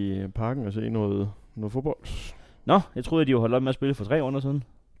simpelthen i parken og se noget fodbold. Nå, jeg troede, at de var holdt op med at spille for 3 år siden.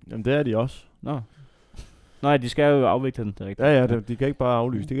 Jamen, det er de også. Nå. Nej, de skal jo afvikle den, det er rigtigt. Ja, de kan ikke bare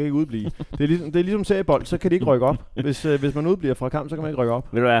aflyse. De kan ikke udblive. det er ligesom seriebold, så kan de ikke rykke op. Hvis man udbliver fra kamp, så kan man ikke rykke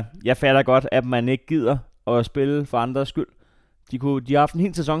op. Ved du hvad, jeg fatter godt, at man ikke gider at spille for andres skyld. De har haft en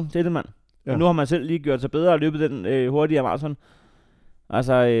hel sæson til det, mand. Ja. Og nu har man selv lige gjort sig bedre og løbet den hurtigere maraton.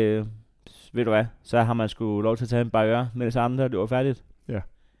 Altså, ved du hvad, så har man sgu lov til at tage en barriere med det samme, der det var færdigt. Ja.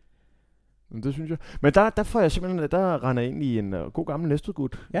 Men det synes jeg. Men der får jeg simpelthen, der render ind i en god gammel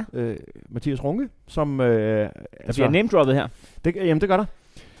næstudgut. Ja. Mathias Runge, som... Der bliver name-droppet her. Jamen, det gør der.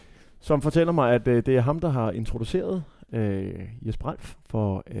 Som fortæller mig, at det er ham, der har introduceret Jesper Ralf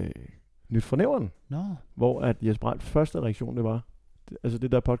for Nyt for Nævren. Nå. Hvor at Jesper Ralfs første reaktion, det var... Altså,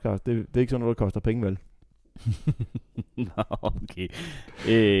 det der podcast, det er ikke sådan noget, der koster penge, vel? Nå, okay.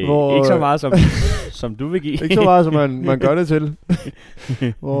 Ikke så meget, som du vil give. Ikke så meget, som man gør det til.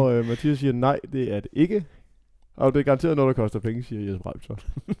 Hvor Mathias siger, nej, det er det ikke. Og det er garanteret noget, der koster penge, siger Jesper Ralf så.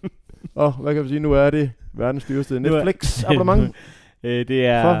 Og hvad kan vi sige, nu er det verdens dyreste Netflix-abonnement. Det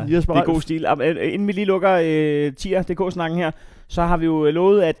er god stil. Inden vi lige lukker tier.dk-snakken her, så har vi jo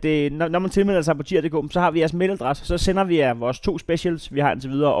lovet, at når man tilmelder sig på tier.dk, så har vi jeres mailadresse, så sender vi jer vores 2 specials, vi har indtil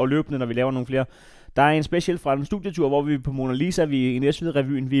videre, og løbende, når vi laver nogle flere. Der er en special fra en studietur, hvor vi er på Mona Lisa, vi er i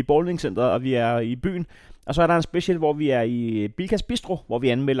Næstved-revyen, vi er i bowlingcenteret, og vi er i byen. Og så er der en special, hvor vi er i Bilkas Bistro, hvor vi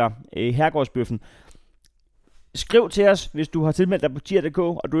anmelder herregårdsbøffen. Skriv til os, hvis du har tilmeldt dig på tier.dk,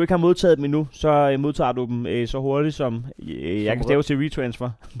 og du ikke har modtaget dem endnu, så modtager du dem så hurtigt, som jeg kan stave til retransfer.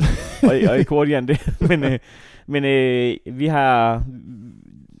 og ikke hurtigere end det. men vi har...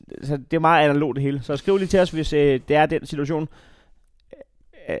 Så det er meget analogt det hele. Så skriv lige til os, hvis det er den situation,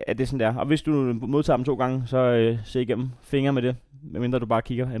 at det sådan der. Og hvis du modtager dem 2 gange, så se igennem fingre med det, medmindre du bare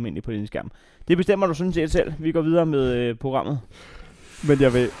kigger almindeligt på din skærm. Det bestemmer du sådan set selv. Vi går videre med programmet. Men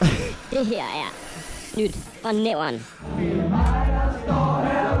jeg vil... Det her er Nyt fra Nævren.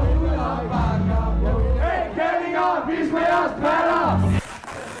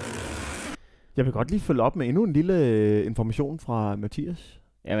 Jeg vil godt lige følge op med endnu en lille information fra Mathias.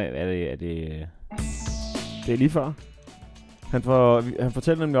 Jamen, er det... Det er lige før. Han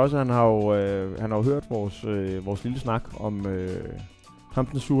fortæller nemlig også, at han har jo hørt vores lille snak om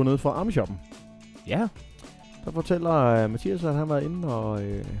Hamtens Sure nede fra Army-shoppen. Ja. Der fortæller Mathias, at han har været inde og...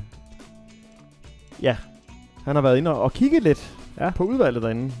 han har været inde og kigget lidt på udvalget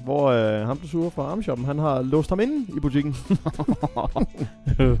derinde, hvor Hamtens Sure fra Army-shoppen, han har låst ham inde i butikken.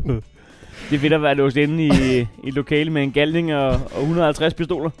 Det er fedt at være låst inde i et lokale med en galning og 150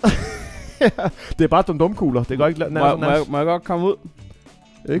 pistoler. Det er bare dum-dum-kugler. Det går ikke må jeg godt komme ud?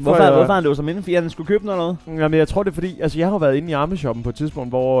 Ikke hvorfor har han låst ham inde? Fordi han skulle købe noget? Jamen, jeg tror det er fordi, altså jeg har været inde i Army-shoppen på et tidspunkt,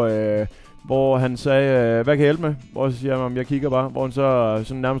 hvor han sagde, hvad kan jeg hjælpe med? Hvor jeg siger, jeg kigger bare, hvor han så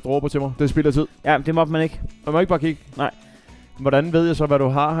sådan nærmest råber til mig. Det spilder tid. Ja, det må man ikke. Man må ikke bare kigge. Nej. Hvordan ved jeg så, hvad du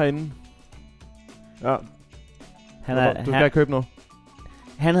har herinde? Ja. Du skal ikke købe noget.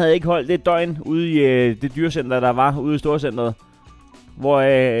 Han havde ikke holdt et døgn ude i det dyrecenter, der var ude i Storcenteret, hvor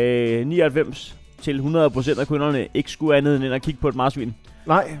 99 til 100% af kunderne ikke skulle andet end at kigge på et marsvin.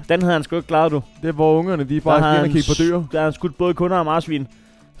 Nej, Den havde han sgu ikke klaret, du. det er hvor ungerne, de bare skal ind og kigge på dyr. Der havde han skudt både kunder og marsvin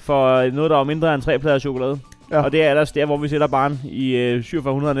for noget, der var mindre end 3 plader chokolade. Ja. Og det er ellers der, hvor vi sætter barn i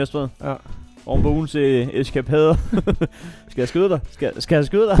 4700 Næstved. Ja. Oven på ugens eskapader. Skal jeg skyde dig? Skal jeg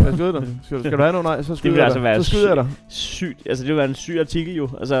skyde dig? Skal jeg skyde dig? Skal du have noget? Nej, så skyder jeg dig. være Så skyder jeg dig. sygt. Altså, det vil være en syg artikel jo.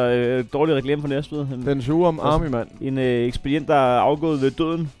 Altså, dårlig reklame for Næstved. Den sure om Army, mand. En ekspedient, der er afgået ved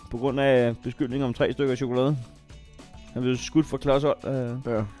døden på grund af beskyldning om 3 stykker chokolade. Han blev skudt for klodshold.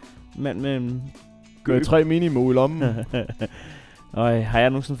 Ja. Mand med en Gør 3 minimo i lommen. Og har jeg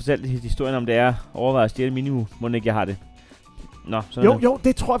nogensinde fortalt historien om det er overvejet at stjæle minimo? Må ikke jeg har det? Nå, sådan Jo,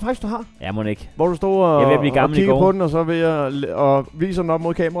 det tror jeg faktisk, du har. Ja, må ikke. Hvor du stod Jeg er ved at og, blive og gammel i kigger går. på den, og så ved jeg og viser den op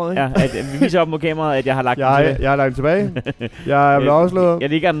mod kameraet, ikke? Ja, at vi viser op mod kameraet, at jeg har lagt den Jeg til. har lagt den tilbage. Jeg er blevet afsløret. Jeg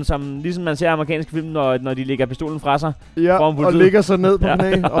ligger den som, ligesom man ser amerikanske film, når de lægger pistolen fra sig. Ja, foran og politiet. ligger så ned på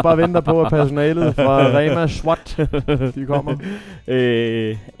knæ og bare venter på, at personalet fra Rema SWAT, de kommer.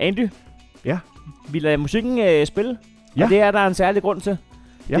 Andy? Ja? Vi lader musikken spille. Ja. Og det er der en særlig grund til.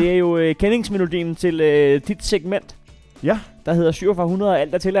 Ja. Det er jo kendingsmelodien til dit segment. Ja. Der hedder 4700 og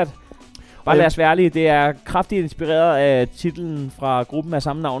alt er tilladt. Bare lad os være ærlige, det er kraftigt inspireret af titlen fra gruppen af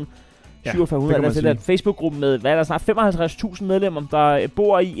samme navn. Ja, 4700 alt er tilladt. Facebook-gruppen med, hvad er der snart 55.000 medlemmer, der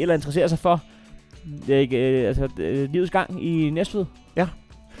bor i eller interesserer sig for livets gang i Næstved. Ja.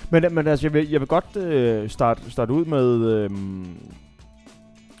 Men altså, jeg vil godt starte ud med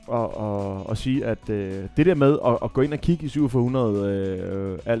og sige, at det der med at gå ind og kigge i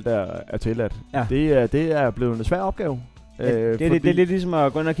 4700 alt er tilladt, Ja. det er blevet en svær opgave. Det er lidt ligesom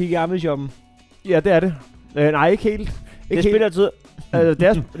at gå ind og kigge i Army-shoppen. Ja, det er det. Nej, ikke helt. Det spiller tid. Det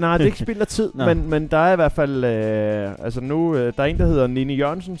er ikke spild af tid, men der er i hvert fald altså nu der er en, der hedder Nini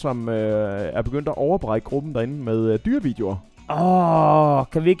Jørgensen, som er begyndt at overbrække gruppen derinde med dyrevideoer.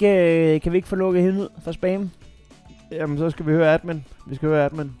 Kan vi ikke få lukket hende ud for spam? Jamen, så skal vi høre admin. Vi skal høre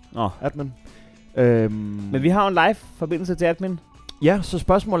admin. Admin. Men vi har en live forbindelse til admin. Ja, så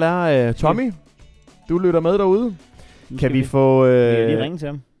spørgsmålet er, Tommy, du lytter med derude. Kan vi få... Vi kan lige ringe til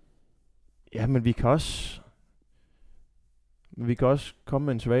ham. Ja, men vi kan også komme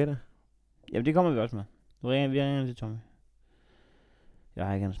med en svada. Jamen, det kommer vi også med. Vi ringer til Tommy. Jeg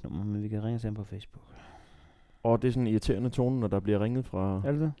har ikke hans nummer, men vi kan ringe til ham på Facebook. Og det er sådan en irriterende tone, når der bliver ringet fra...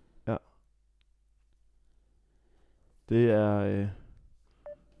 Er det det? Ja. Det er...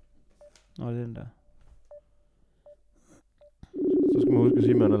 Nå, det er den der. Så skal man huske at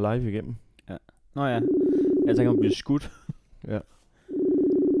sige, at man er live igennem. Ja. Nå ja. Jeg tænker, han bliver skudt. Ja.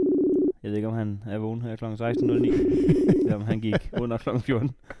 Jeg ved ikke, om han er vågen her kl. 16.09. Eller om han gik under kl.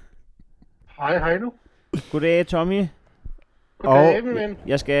 14. Hej nu. Goddag, Tommy. Goddag, min ven.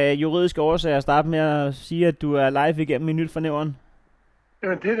 Jeg skal juridiske årsager starte med at sige, at du er live igennem i Nyt fra Nævren.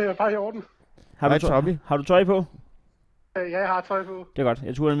 Jamen, det er bare i orden. Har du tøj på? Ja, jeg har tøj på. Det er godt.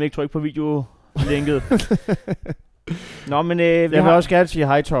 Jeg turde nemlig ikke trykke på videolinket. Nå, men jeg vil også gerne sige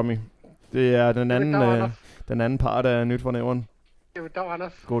hej, Tommy. Det er den anden part af Nyt fra Nævren. Jamen, dag,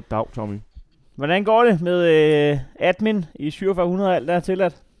 Anders. God dag, Tommy. Hvordan går det med admin i 4700 alt der er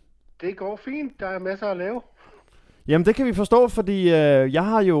tilladt? Det går fint. Der er masser at lave. Jamen, det kan vi forstå, fordi jeg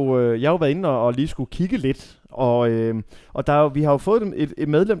har jo været inde og lige skulle kigge lidt. Og vi har jo fået et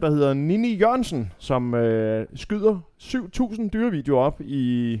medlem, der hedder Nini Jørgensen, som skyder 7.000 dyrevideoer op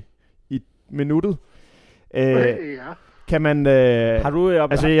i minuttet. Ja. Kan man... Har du...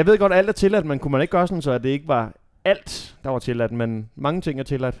 altså, jeg ved godt, alt er tilladt, men kunne man ikke gøre sådan, så det ikke var alt, der var tilladt, men mange ting er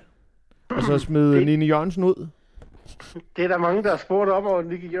tilladt. Og så smide Nini Jørgensen ud. Det er der mange, der har spurgt om, og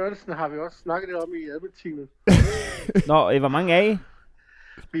Nini Jørgensen har vi også snakket lidt om i admin-teamet. Nå, hvor mange er I?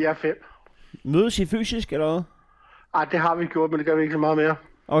 Vi er 5. Mødes I fysisk, eller hvad? Ej, det har vi gjort, men det gør vi ikke så meget mere.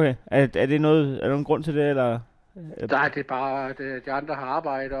 Okay. Er der nogen grund til det, eller? Nej, det er bare, at de andre har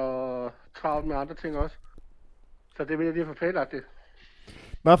arbejde og travlt med andre ting også. Så det vil jeg lige fortælle, at det...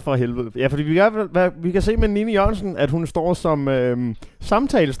 Hvad for helvede? Ja, fordi vi kan se med Nini Jørgensen, at hun står som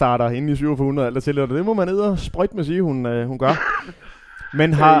samtalestarter inde i 4700 eller til, og det må man ned og sprøjt med sige, hun gør.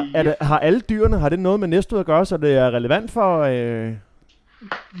 Men har alle dyrene, har det noget med Næstved at gøre, så det er relevant for...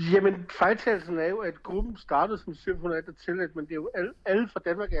 Jamen, fejltagelsen er jo, at gruppen startede som 700 der tilladt, men det er jo alle fra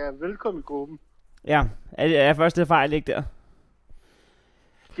Danmark er velkommen i gruppen. Ja, er første fejl ikke der?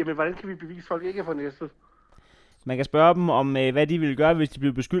 Jamen, hvordan kan vi bevise, at folk ikke er fra Næstved? Man kan spørge dem om, hvad de ville gøre, hvis de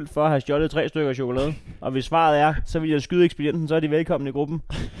blev beskyldt for at have stjålet 3 stykker chokolade. Og hvis svaret er, så vil jeg skyde ekspedienten, så er de velkommen i gruppen.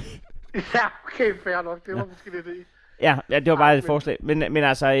 Ja, okay, fair nok. Det var måske lidt det. Ja, det var bare et forslag. Men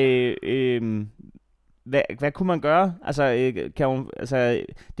altså, hvad kunne man gøre? Altså, det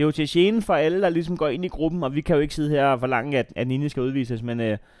er jo til gene for alle, der ligesom går ind i gruppen, og vi kan jo ikke sidde her og forlange, at Nini skal udvises,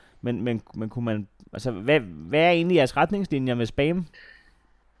 men kunne man... Altså, hvad er egentlig jeres retningslinjer med spam?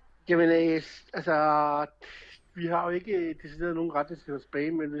 Jamen, vi har jo ikke decideret nogen retningslinjer med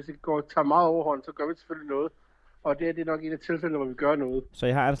spam, men hvis det tager meget overhånd, så gør vi selvfølgelig noget. Og det er nok en af tilfældene, hvor vi gør noget. Så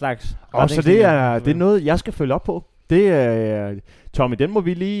I har en slags... Og så det er noget, jeg skal følge op på. Det er... Tommy, den må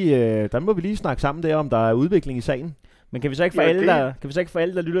vi lige snakke sammen der, om der er udvikling i sagen. Men kan vi så ikke få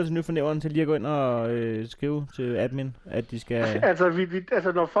alle, der lytter til Nyt for Nævren, til lige at gå ind og skrive til admin, at de skal...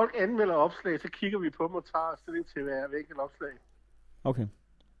 Altså, når folk anmelder opslag, så kigger vi på dem og tager stilling til hver enkelt opslag. Okay.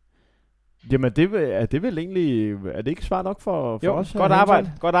 Jamen, er det ikke svært nok for os?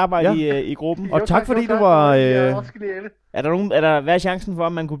 Godt arbejde i gruppen. Og tak fordi du var... Hvad er chancen for,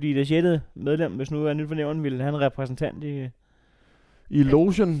 at man kunne blive det 6. medlem, hvis nu Nyt for Nævren ville have en repræsentant i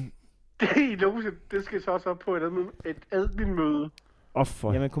logen? I logen, det skal så også op på et admin-møde.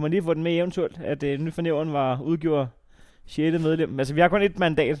 Jamen, kunne man lige få den med eventuelt, at Nyt for Nævren var udgjort 6. medlem? Altså, vi har kun 1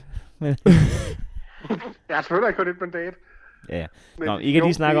 mandat. Jeg har selvfølgelig kun 1 mandat. Ja. Nå, I kan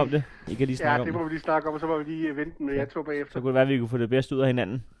lige snakke om det. Det må vi lige snakke om, og så må vi lige vente med jer 2 bagefter. Så kunne det være, at vi kunne få det bedste ud af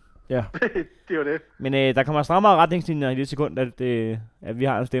hinanden. Ja. Det var det. Men der kommer strammere retningslinjer i det sekund, at vi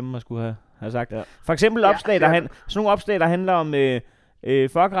har en stemme, at skulle have sagt. Ja. For eksempel sådan nogle opslag, der handler om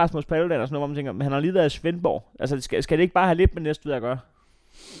fuck Rasmus Paludan og sådan noget, hvor man tænker, han har lige været i Svendborg. Altså, skal det ikke bare have lidt med Næstved at gøre?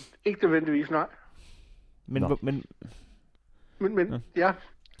 Ikke nødvendigvis, nej. Men ja.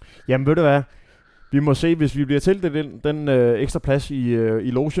 Jamen, ved du hvad? Vi må se, hvis vi bliver til den ekstra plads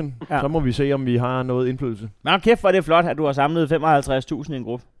i logen, så må vi se, om vi har noget indflydelse. Men kæft, hvor er det flot, at du har samlet 55.000 i en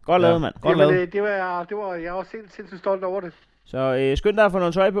gruppe. Godt lavet, mand. Godt lavet. Jeg var sindssygt stolt over det. Så skynd dig at få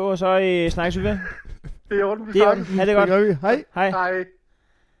noget tøj på, og så snakkes vi ved. Det er orden, vi snakkes. Ha' det godt. Det gør vi. Hej. Hej.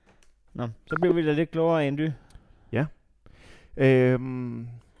 Nå, så bliver vi da lidt klogere end du. Ja.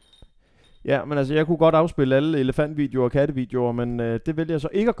 Ja, men altså, jeg kunne godt afspille alle elefantvideoer og kattevideoer, men det vælger jeg så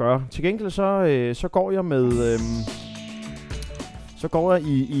ikke at gøre. Til gengæld så går jeg med... så går jeg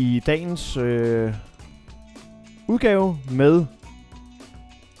i dagens udgave med...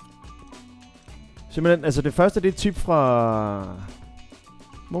 Simpelthen, altså det første, det er et tip fra...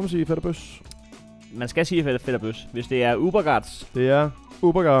 Må man sige Fætterbøs? Man skal sige Fætterbøs, hvis det er Uberguards. Det er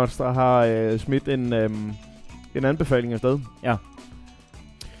Uberguards, der har smidt en anbefaling afsted. Ja.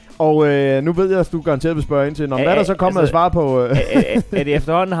 Og nu ved jeg, at du garanteret vil spørge ind til, hvad der så kommer at svare på... er det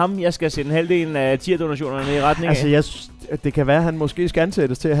efterhånden ham, jeg skal sende halvdelen af tierdonationerne i retning af? Altså, det kan være, at han måske skal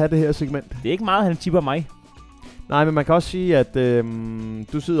ansættes til at have det her segment. Det er ikke meget, han tipper mig. Nej, men man kan også sige, at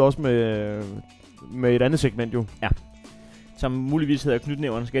du sidder også med et andet segment jo. Ja. Som muligvis hedder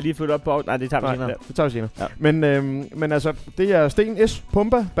Knytnævren. Skal jeg lige følge op på? Nej, det tager vi senere. Ja, det tager vi senere. Ja. Men altså, det er Sten S.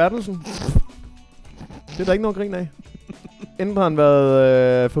 Pumba Bertelsen. Det er der ikke nogen grin af. Enten har han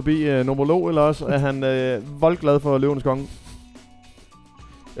været forbi numerolog, eller også er han voldglad for Løvens Konge.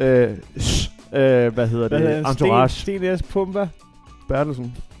 Hvad hedder det? Entourage. Sten S. Pumba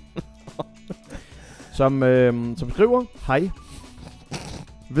Bertelsen. som skriver, hej.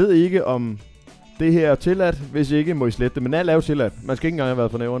 Ved ikke om det her er tilladt, hvis ikke må I slette det. Men alt er jo tilladt. Man skal ikke engang have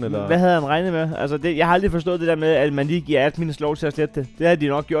været for nævren. Eller... Hvad havde han regnet med? Altså, jeg har aldrig forstået det der med, at man lige giver admins lov til at slette det. Det havde de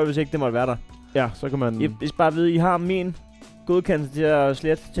nok gjort, hvis ikke det måtte være der. Ja, så kan man... Hvis bare ved, I har min godkendelse til at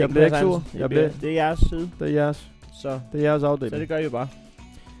slette ting. Jeg bliver ikke sur. Det er jeres side. Det er jeres. Så det er jeres afdeling. Så det gør I jo bare.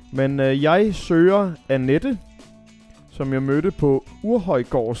 Men jeg søger Annette, som jeg mødte på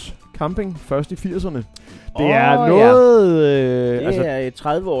Urhøjgårds camping først i 80'erne. Det er noget... det er et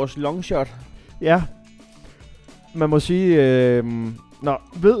 30-års longshot. Ja. Man må sige...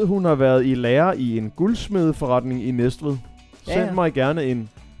 ved hun har været i lære i en guldsmedeforretning i Næstved. Send mig gerne en...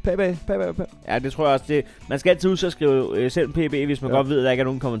 PB. Ja, det tror jeg også. Man skal altid huske at skrive send PB, hvis man godt ved, at der ikke er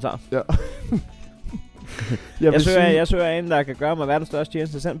nogen kommentar. Ja. jeg søger en, der kan gøre mig verdens største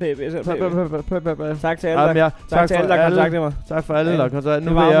tjeneste. Send PB. Tak til alle, der kontakter mig. Tak for alle, der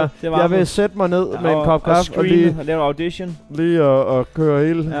kontakter mig. Nu vil jeg vil sætte mig ned med en kop kaffe og lige lave en audition. Lige og køre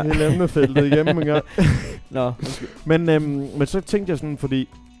hele emnefeltet igennem en gang. Nå. Men så tænkte jeg sådan, fordi...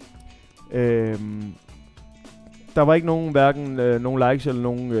 der var ikke nogen, hverken nogen likes eller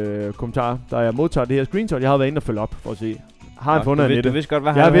nogen kommentarer, da jeg modtager det her screenshot. Jeg havde været inde og følge op for at se, har han fundet Annette? Du vidste godt,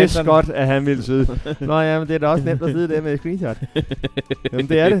 hvad jeg vidste godt, at han ville sidde. Nå ja, men det er da også nemt at sidde der med screenshot. Jamen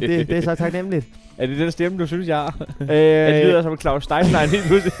det er det. Det er så taknemmeligt. Er det den stemme, du synes, jeg har? Det lyder som Claus Steinlein helt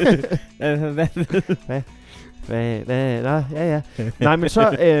pludselig. Hvad? Nå, ja. Nej, men så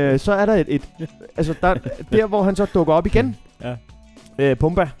er der altså der hvor han så dukker op igen. Ja.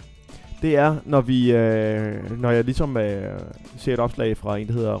 Pumba. Det er, når jeg ligesom ser et opslag fra en,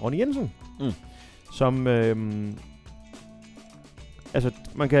 der hedder Ronny Jensen, som... altså,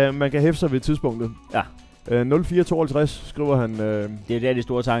 man kan hæfte sig ved tidspunktet. Ja. 0452 skriver han... Det er der, de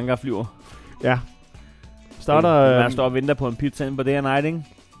store tanker flyver. Ja. Starter... Man står og venter på en pizza inde på det her night, ikke?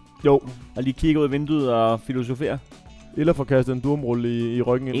 Jo. Og lige kigger ud af vinduet og filosoferer. Eller får kastet en durumrulle i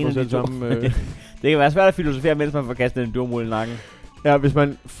ryggen ind på selv sammen. Det kan være svært at filosofere, mens man får kastet en durumrulle i nakken. Ja, hvis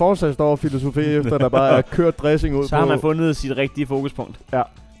man fortsat står og filosoferer efter, der bare er kørt dressing ud så har man fundet sit rigtige fokuspunkt. Ja.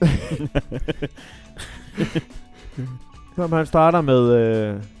 Så han starter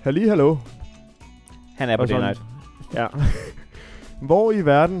med hallo. Han er på det night. Ja. Hvor i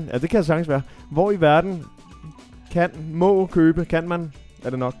verden, ja det kan sagtens være, hvor i verden kan man, er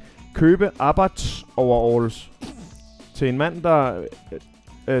det nok, købe arbejdsoveralls til en mand,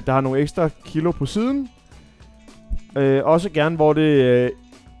 der har nogle ekstra kilo på siden. Også gerne,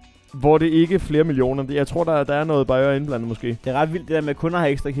 hvor det ikke er flere millioner. Jeg tror, der er noget bare indblandet måske. Det er ret vildt det der med kun at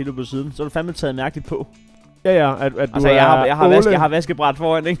have ekstra kilo på siden. Så er du fandme taget mærkeligt på. Ja, at du altså, jeg har vaskebræt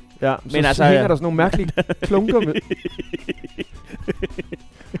foran, ikke? Ja, men altså, hænger der sådan nogle mærkelige klunker med.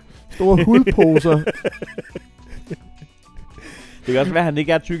 Store hudposer. Det kan også være, at han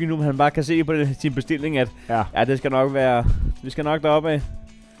ikke er tyk endnu, men han bare kan se på sin bestilling, at ja, det skal nok være... Vi skal nok deroppe af.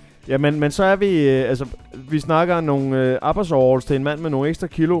 Ja, men så er vi... vi snakker nogle arbejdsoveralls til en mand med nogle ekstra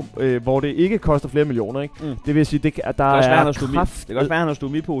kilo, hvor det ikke koster flere millioner, ikke? Mm. Det vil sige, der er kraft... Det kan også være, han har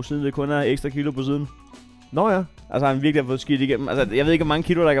stomi på, siden det kun er ekstra kilo på siden. Nå ja. Altså, han virkelig har fået skidt igennem. Altså, jeg ved ikke, hvor mange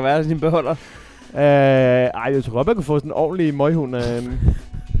kilo der kan være i sin beholder. Jeg tror godt, man kan få sådan en ordentlig møghund af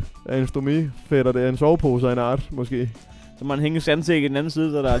en stomifætter. Det er en sovepose af en art, måske. Så må han hænge sandsæk i den anden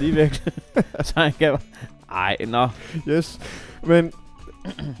side, så der er lige væk. Så han kan... Yes. Men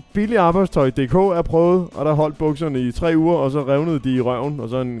billig arbejdstøj.dk er prøvet, og der holdt bukserne i 3 uger, og så revnede de i røven, og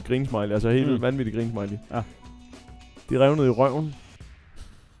så en grinsmiley. Altså helt vanvittig grinsmiley. Ja. De revnede i røven.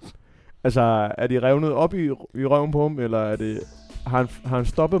 Altså, er de revnet op i røven på ham, eller er det... Har han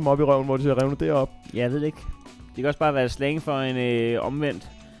stoppet dem op i røven, hvor de ser revnet derop? Jeg ved det ikke. Det kan også bare være slang for en omvendt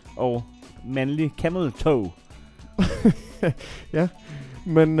og mandlig camel toe. Ja,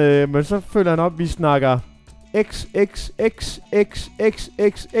 men så følger han op, vi snakker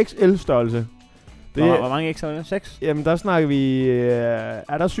XXXXXXL størrelse. Hvor mange X'er er det? 6? Jamen, der snakker vi...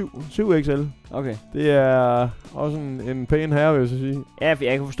 er der 7 XL? Okay. Det er også en pæn herre, vil jeg så sige. Ja,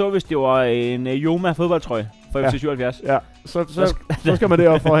 jeg kan forstå, hvis det var en Joma fodboldtrøje for FC 77. Ja, så skal man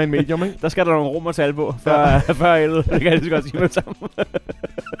derop for at have en medium, ikke? Der skal der nogle rummertal på, før ældet. Det kan jeg lige så godt sige med sammen.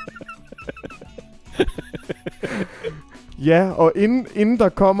 Ja, og inden der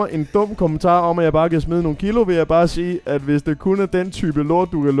kommer en dum kommentar om, at jeg bare kan smide nogle kilo, vil jeg bare sige, at hvis det kun er den type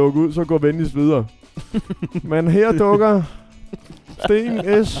lort, du kan lukke ud, så går venligst videre. Men her dukker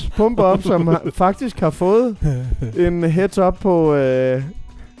Sten S. Pumpe op, som faktisk har fået en heads up på,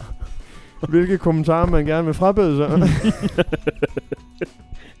 hvilke kommentarer man gerne vil frabede sig.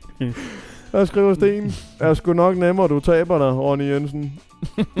 Der skriver Sten, er sgu nok nemmere, du taber dig, Ronny Jensen.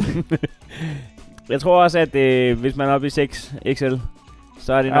 Jeg tror også, at hvis man er oppe i 6 XL,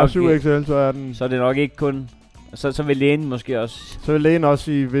 så er det nok... 7 XL, så er den... Så er det nok ikke kun... Så vil lægen måske også... Så vil lægen også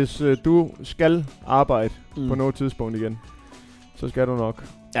sige, hvis du skal arbejde på noget tidspunkt igen, så skal du nok.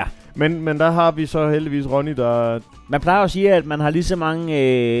 Ja. Men der har vi så heldigvis Ronny, der... Man plejer at sige, at man har lige så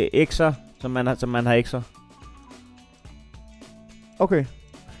mange X'er, som man har X'er. Okay.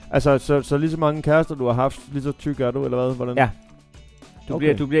 Altså, så lige så mange kærester, du har haft, lige så tyk er du, eller hvad? Hvordan? Ja.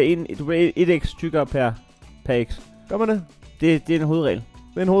 Du bliver 1 x tykkere per x. Gør man det? Det er en hovedregel.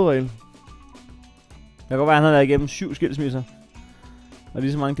 Det er en hovedregel. Det kan godt være, at han har været igennem 7 skilsmisser. Og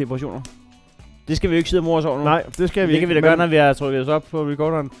lige så mange depressioner. Det skal vi jo ikke sidde og mors over nu. Nej, det skal vi ikke. Det kan vi da gøre, når vi har trykket os op på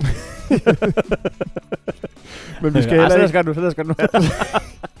recorderen. Men vi skal heller ikke... Så der skal du.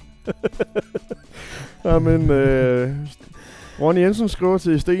 Ja, men Ronny Jensen skriver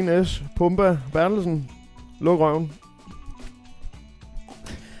til Sten S. Pumpa Bertelsen. Luk røven.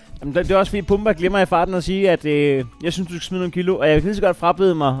 Jamen, det er også fordi Pumpa glemmer i farten at sige, at jeg synes, du skal smide nogle kilo, og jeg kan lige så godt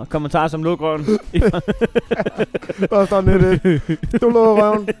frabede mig kommentarer som luk røven. Bare stå ned det. Du lukker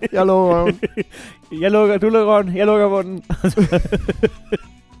røven, jeg lukker røven. Du lukker røven, jeg lukker munden.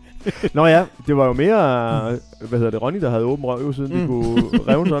 Nå ja, det var jo mere, Ronny, der havde åben røv, siden de kunne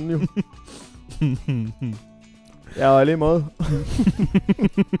revne sådan jo. Ja, og lige måde.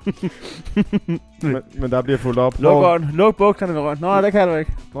 men der bliver fuldt op. Luk bukserne med røven. Nå, det kan du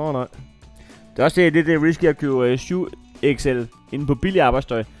ikke. Nå, nej. Det er også lidt risky at købe 7 XL inde på billig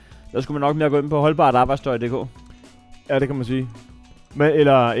arbejdstøj. Der skulle man nok mere gå ind på holdbart arbejdstøj.dk. Ja, det kan man sige. Men,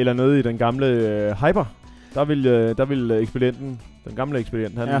 eller nede i den gamle Hyper. Der vil ekspedienten, den gamle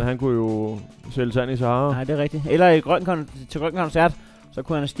ekspedient, han kunne jo sælge sand i Sahara. Nej, det er rigtigt. Eller til Grøn Koncert, så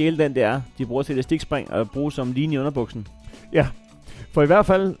kunne han stjæle den der, de bruger til elastikspring, og bruge som linje i underbuksen. Ja, for i hvert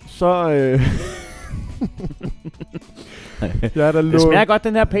fald så... Det smager godt,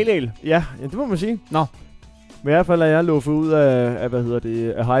 den her pale ale. Ja, det må man sige. Nå. Men i hvert fald er jeg luffet ud af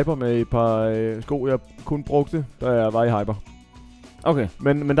af Hyper med et par sko, jeg kun brugte, da jeg var i Hyper. Okay.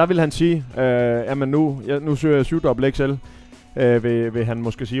 Men der vil han sige, jamen nu søger jeg 7XL. Vil han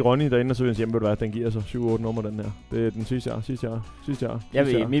måske sige Ronny derinde, og så vil han sige, at den giver så 7-8 nummer, den her. Det er den sidste år. Jeg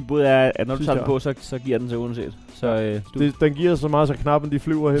ved, mit bud er, at når du tager den på, så giver den sig uanset. Så, den giver så meget, så knappen de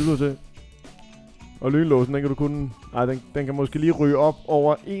flyver helvede til. Og lynlåsen, den kan du kun... Nej, den kan måske lige ryge op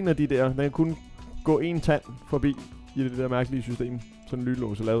over en af de der. Den kan kun gå en tand forbi i det der mærkelige system, sådan en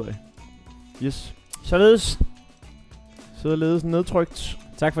lynlås er lavet af. Yes. Således nedtrykt.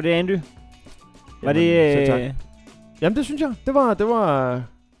 Tak for det, Andy. Var det... Jamen, det synes jeg. Det var...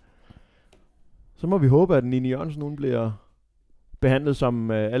 Så må vi håbe, at Nini Jørgensen nogen bliver behandlet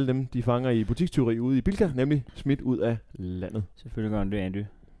som alle dem, de fanger i butikstyveri ude i Bilka, nemlig smidt ud af landet. Selvfølgelig gør han det, Andy.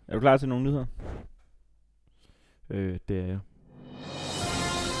 Er du klar til nogle nyheder? Det er jeg.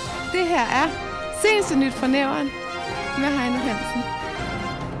 Det her er seneste nyt fra Nævren med Heino Hansen.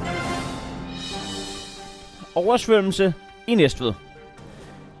 Oversvømmelse i Næstved.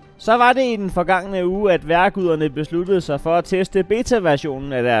 Så var det i den forgangne uge, at vejrguderne besluttede sig for at teste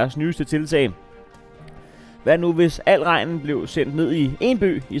beta-versionen af deres nyeste tiltag. Hvad nu, hvis al regnen blev sendt ned i en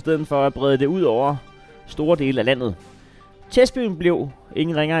by, i stedet for at brede det ud over store dele af landet? Testbyen blev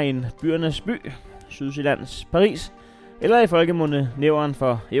ingen ringere end byernes by, Sydsjællands Paris, eller i folkemunde Nævren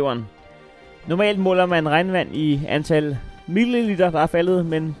for Everen. Normalt måler man regnvand i antal milliliter, der er faldet,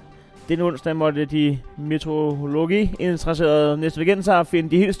 men den onsdag måtte de meteorologi-interesserede næstvegenser finde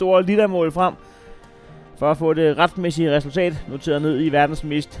de helt store litermål frem, for at få det retmæssige resultat noteret ned i verdens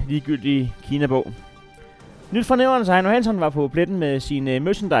mest ligegyldige Kina-bog. Nyt fra Næverens Heino Hansen var på pletten med sine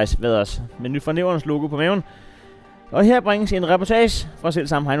merchandise-vaders, med Nyt fra Næverens logo på maven. Og her bringes en reportage fra selv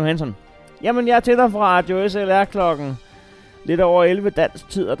samme Heino Hansen. Jamen, jeg er til dig fra Radio SLR klokken lidt over 11 dansk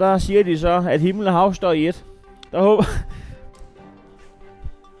tid, og der siger de så, at himmel og hav står i et.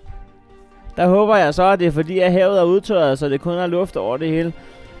 Der håber jeg så, at det er fordi, at havet er udtørret, så det kun er luft over det hele.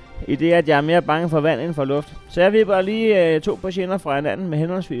 I det, at jeg er mere bange for vand end for luft. Så jeg vil bare lige 2 patienter fra hinanden med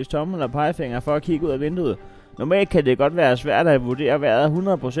henholdsvis tommel og pegefinger for at kigge ud af vinduet. Normalt kan det godt være svært at vurdere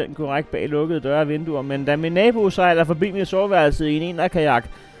vejret 100% korrekt bag lukkede døre og vinduer, men da min nabo sejler forbi mit soveværelse i en kajak,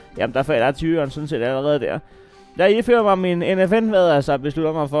 jamen der falder tyren sådan set allerede der. Da I fører mig min NFN-vader, så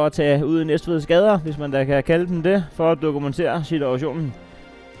beslutter mig for at tage ud i Næstveds gader, hvis man da kan kalde dem det, for at dokumentere situationen.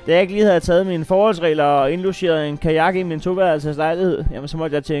 Da jeg ikke lige havde taget mine forholdsregler og indlogeret en kajak i min toværelses lejlighed, jamen så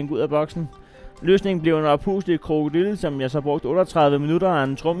måtte jeg tænke ud af boksen. Løsningen blev en oppustet krokodille, som jeg så brugte 38 minutter af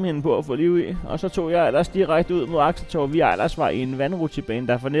en trummehinde på at få liv i. Og så tog jeg ellers direkte ud mod Aksetorv via Ejlersvej i en vandrutsjebane,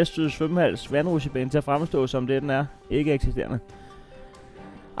 der for Næstveds svømmehals vandrutsjebane til at fremstå som det den er, ikke eksisterende.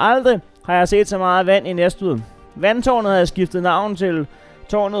 Aldrig har jeg set så meget vand i Næstved. Vandtårnet havde skiftet navn til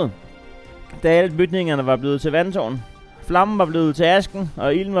Tårnet, da alle bygningerne var blevet til vandtårn. Flammen var blevet til asken,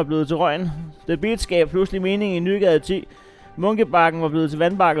 og ilden var blevet til røgen. Det bitskab pludselig mening i Nygade 10. Munkebakken var blevet til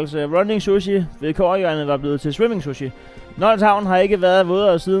vandbakkelse. Running sushi ved Kårhjørnet var blevet til swimming sushi. Noldshavn har ikke været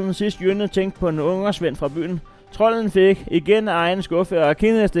vådere siden sidst Jynne tænkte på en ungersvend fra byen. Trolden fik igen egen skuffe, og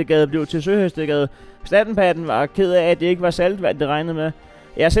Kindhestegade blev til Søhestegade. Slattenpatten var ked af, at det ikke var saltvand, det regnede med.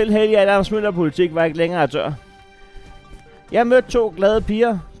 Jeg er selv heldig, at Anders Møller-politik var ikke længere tør. Jeg mødte 2 glade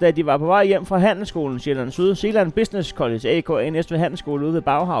piger, da de var på vej hjem fra Handelsskolen Sjælland Syd, Zealand Business College, AKA Næstved Handelsskole ude ved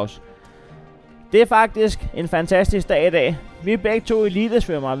Bauhaus. Det er faktisk en fantastisk dag i dag. Vi er begge 2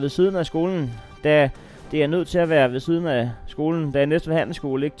 elitesvømmere ved siden af skolen, da det er nødt til at være ved siden af skolen, da Næstved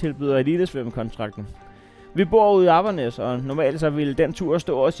Handelsskole ikke tilbyder elitesvømmekontrakten. Vi bor ude i Abernes, og normalt så ville den tur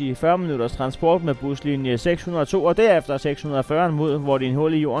stå os i 40 minutters transport med buslinje 602 og derefter 640 mod, hvor det er en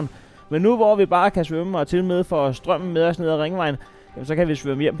hul i jorden. Men nu hvor vi bare kan svømme og til med for strømmen med os ned ad Ringvejen, jamen, så kan vi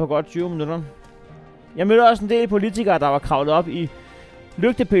svømme hjem på godt 20 minutter. Jeg mødte også en del politikere, der var kravlet op i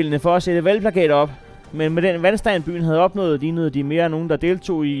lygtepælene for at sætte valgplakater op. Men med den vandstand byen havde opnået, lignede de mere end nogen, der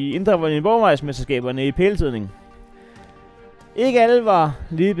deltog i Indre Vordingborgvejsmesterskaberne i pæletidning. Ikke alle var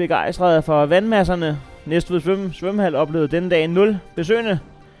lige begejstrede for vandmasserne. Næstved svømmehal oplevede denne dag 0 besøgende.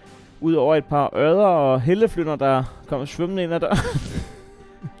 Udover et par ørder og helleflynder, der kom svømmende ind ad døren.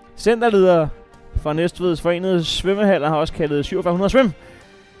 Centerleder fra Næstveds Forenede Svømmehaller har også kaldet 4700 svøm.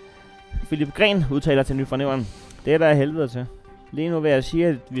 Philip Gren udtaler til Nyt fra Nævren. Det er der helvede til. Lige nu vil jeg sige,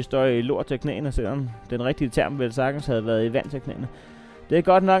 at vi står i lort til knæene, selvom den rigtige term vel sagtens havde været i vand til knæene. Det er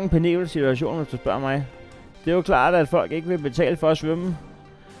godt nok en penibel situation, hvis du spørger mig. Det er jo klart, at folk ikke vil betale for at svømme,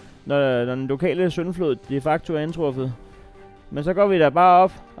 når den lokale syndflod de facto er indtruffet. Men så går vi da bare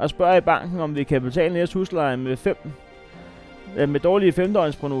op og spørger i banken, om vi kan betale næste husleje med dårlige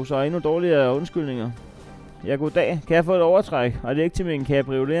 5-døgnsprognoser og endnu dårligere undskyldninger. Ja, goddag. Kan jeg få et overtræk? Og det er ikke til min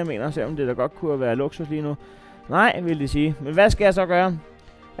cabriolet, jeg mener, selvom det da godt kunne være luksus lige nu. Nej, vil de sige. Men hvad skal jeg så gøre?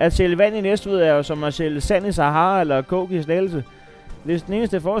 At sælge vand i Næstved er jo som at sælge sand i Sahara eller coke i Slagelse. Hvis den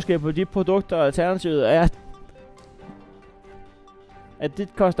eneste forskel på de produkter og alternativet er, at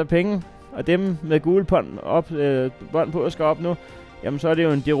dit koster penge, og dem med gule bånd på skal op nu, jamen så er det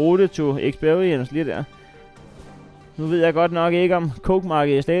jo en deroute to experience lige der. Nu ved jeg godt nok ikke, om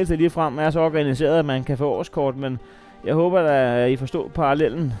coke-markedet i Slagelse ligefrem er så organiseret, at man kan få årskort, men jeg håber, at I forstår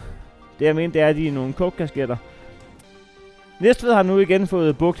parallellen. Det jeg mener, det er, at de er nogle coke-kasketter. Næstved har nu igen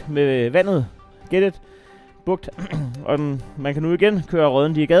fået bugt med vandet. Get it? Bugt. Og man kan nu igen køre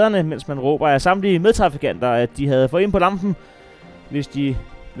rødden i gaderne, mens man råber af samtlige medtrafikanter, at de havde fået ind på lampen, hvis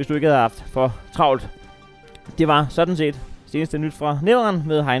du ikke havde haft for travlt. Det var sådan set seneste nyt fra Nævren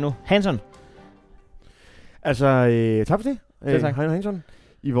med Heino Hansson. Altså, tak for det, tak. Heino Hansson.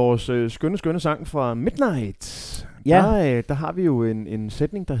 I vores skønne sang fra Midnight, Ja. der har vi jo en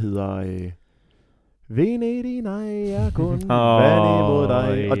sætning, der hedder... Venedig, nej, jeg kun vand imod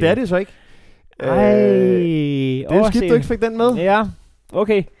dig. Og det er det så ikke. Det er skidt, du ikke fik den med. Ja,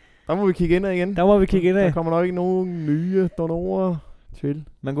 okay. Der må vi kigge ind igen. Der kommer nok ikke nogen nye donorer til.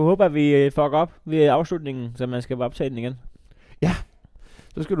 Man kunne håbe, at vi fucker op ved afslutningen, så man skal bare optage den igen. Ja.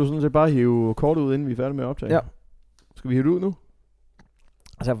 Så skal du sådan set bare hive kortet ud, inden vi er færdige med at optage. Ja. Skal vi hive det ud nu?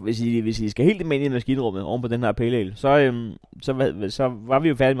 Altså, hvis I skal helt ind i maskinrummet oven på den her pale ale, så var vi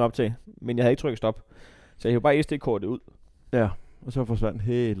jo færdige med at optage. Men jeg havde ikke trykket stop. Så jeg hævde bare SD-kortet ud. Ja, og så forsvandt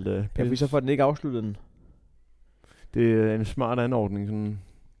helt Ja, fordi så får den ikke afsluttet den. Det er en smart anordning, sådan en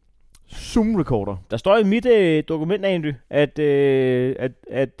Zoom-recorder. Der står i mit dokument, Andy,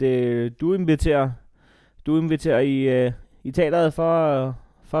 at du inviterer i teateret for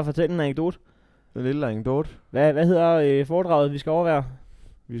at fortælle en anekdote. En lille anekdote. Hvad hedder foredraget, vi skal overvære?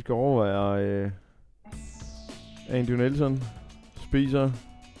 Vi skal overvære Andy Nielsen spiser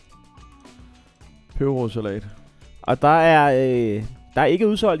peberrodsalat. Og der er ikke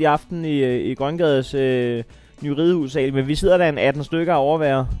udsolgt i aften i Grøngades nye ridehussal, men vi sidder der en 18 stykker og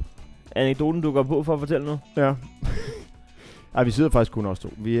overværer anekdoten, du går på for at fortælle nu. Ja. Ej, vi sidder faktisk kun os to.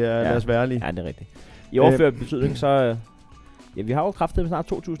 Vi er, lad os være ærlige. Ja, det er rigtigt. I overført betydning, så... Ja, vi har jo kraftigt med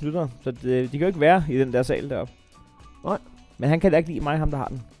snart 2.000 lyttere, så de kan jo ikke være i den der sal deroppe. Nej. Men han kan da ikke lide mig, ham der har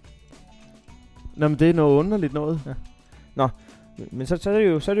den. Nå, men det er noget underligt noget. Ja. Nå, men så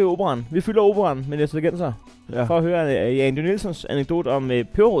er det jo operan. Vi fylder operan med intelligenser. Ja. For at høre Andy Nielsens anekdote om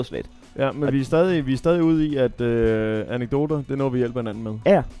peberrodslet. Ja, men vi er stadig ude i, at anekdoter, det er noget, vi hjælper hinanden med.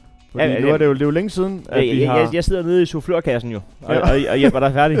 Ja. Fordi nu er det er jo længe siden, at vi har... Jeg sidder nede i soufflørkassen jo, og hjælper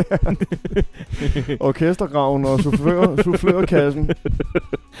dig færdig. Orkestergraven og soufflørkassen.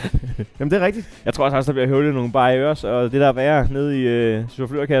 Jamen, det er rigtigt. Jeg tror også, der bliver høvlet nogle bare i øres, og det der er værre nede i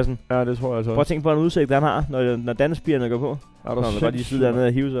soufflørkassen. Ja, det tror jeg også. Prøv at tænke på en udsigt, han har, når danspigerne går på. Er der godt lige sidde dernede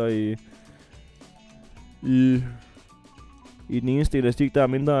og hive sig i den eneste elastik, der er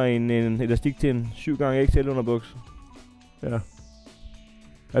mindre end en elastik til en 7x XL underbuks. Ja.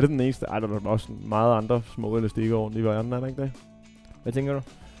 Er det den eneste? Ej, der er også meget andre små elastikker rundt i verden, er der ikke det? Hvad tænker du?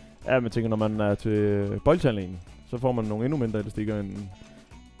 Ja, men jeg tænker, når man er til boldtandlægen, så får man nogle endnu mindre elastikker end dem,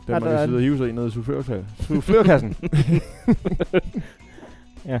 man kan sidde og hive sig i nede i soufflørkassen.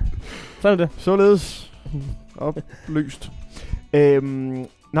 Ja, sådan er det. Således oplyst.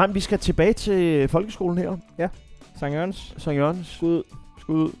 Nej, men vi skal tilbage til folkeskolen her. Ja, Sankt Jørgens. Sankt Jørgens. Skud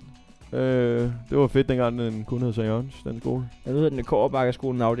ud. Det var fedt dengang, den kun hed Sankt Jørgens, den skole. Jeg ved, den er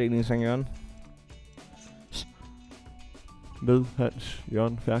Kårebakkeskolen afdeling i Sankt Jørgen. Med Hans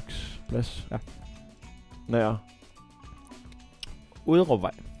Jørgen Færks plads. Ja. Nær.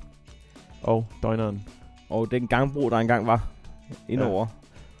 Uderåbvej. Og Døgneren. Og den gangbro, der engang var indover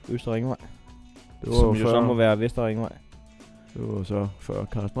Østre Ringvej. Det var som jo så må være Vestre Ringvej. Det var så før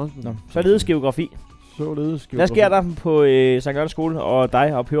Karl Strømsen. Nå, så ledes geografi. Hvad sker der på Sankt Jørgens skole og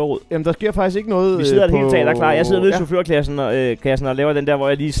dig og Pørerud? Jamen, der sker faktisk ikke noget. Vi sidder helt teater klar. Jeg sidder nede i chaufførklassen og laver den der, hvor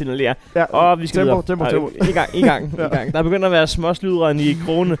jeg lige signalerer. Ja, og vi skal tempo. I gang. Der begynder at være småslydren i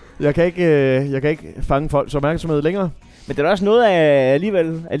krone. Jeg kan ikke fange folks opmærksomhed længere. Men det er også noget af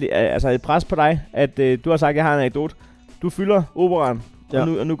alligevel, altså et pres på dig, at du har sagt, at jeg har en anekdote. Du fylder operan,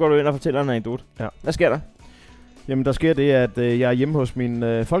 og nu går du ind og fortæller en anekdote. Ja. Hvad sker der? Jamen, der sker det, at jeg er hjemme hos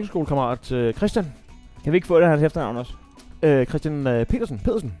min folkeskolekammerat Christian. Kan vi ikke få det hans efternavn også? Christian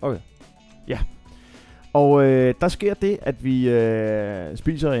Pedersen. Okay. Ja. Og der sker det, at vi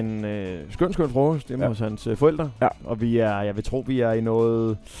spiser en skøn frokost hjemme hos hans forældre. Ja. Og vi er, jeg vil tro, vi er i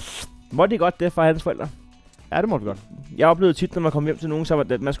noget... Må de godt det for hans forældre? Ja, det må du godt. Jeg oplevede tit, når man kom hjem til nogen, så var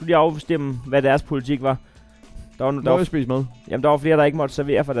det, man skulle lige afstemme, hvad deres politik var. Der var spise med. Jamen, der var flere, der ikke måtte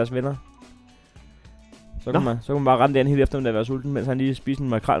servere for deres venner. Så kunne man bare rende den hele eftermiddag og være sulten, mens han lige spiste en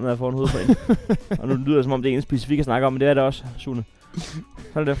makrelmad foran hovedet på en. Og nu lyder det, som om det er en specifik at snakke om, men det er det også, Sune.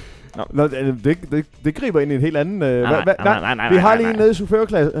 Sådan er det. Nå, det griber ind i en helt anden... Nej. Vi har lige en nede i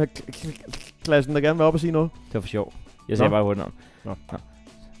chaufførklassen, der gerne vil op og sige noget. Det var for sjov. Jeg sagde bare hurtigt Nå.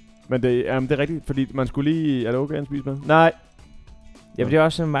 Men det er rigtigt, fordi man skulle lige... Er det okay, at spise med? Nej. Jamen, det er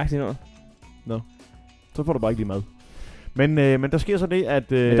også mærkeligt noget. Så får du bare ikke lige mad. Men der sker så det,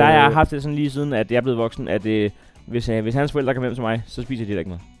 at... Men der har jeg haft det sådan lige siden, at jeg er blevet voksen, at hvis hans forældre kommer hjem til mig, så spiser de ikke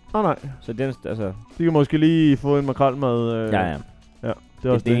noget. Nej. Så den, altså... De kan måske lige få en makrelmad. Ja. Det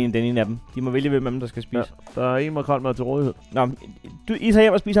er også den ene af dem. De må vælge, hvem af dem, der skal spise. Ja, der er en makrelmad til rådighed. Nå, I tager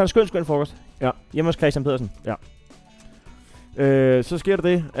hjem og spiser en skøn frokost. Ja. Hjemme hos Christian Pedersen. Ja. Så sker der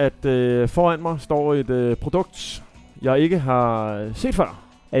det, at foran mig står et produkt, jeg ikke har set før.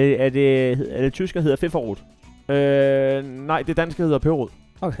 Er det tysk, der hedder Pfefferrot? Nej, det danske hedder peberrod.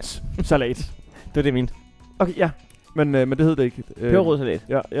 Okay. Salat. Det var det mente. Okay, ja. Men det hed det ikke. Peberrodsalat?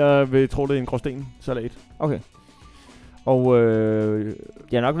 Ja, jeg vil tro, det er en gråsten-salat. Okay. Og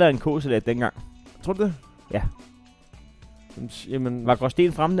det har nok været en kåsalat dengang. Tror du det? Ja. Jamen, var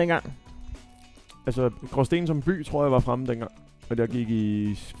Gråsten fremme dengang? Altså, Gråsten som by, tror jeg, var fremme dengang. Og der gik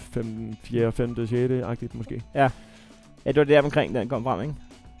i 4., 5., 6. måske. Ja. Ja, det var der omkring, den kom frem, ikke?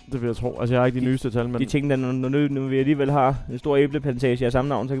 Det vil jeg tro. Altså, jeg har ikke de nyeste tal, men... De tænkte, at når vi alligevel har en stor æbleplantage af samme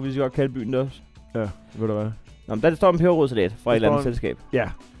navn, så kan vi lige så godt kalde byen det også. Ja, ved du hvad. Nå, men der står en peberrodsalat fra et eller andet selskab. Ja.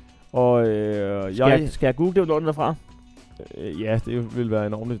 Og skal jeg google det, hvor den er fra? Ja, det vil være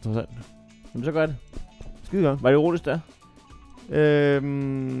enormt interessant. Jamen, så gør det. Skide godt. Var det ironisk der?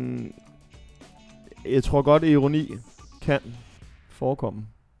 Jeg tror godt, ironi kan forekomme.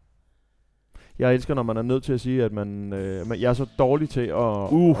 Jeg elsker, når man er nødt til at sige, at jeg er så dårlig til at...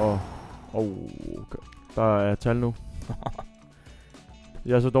 der er tal nu.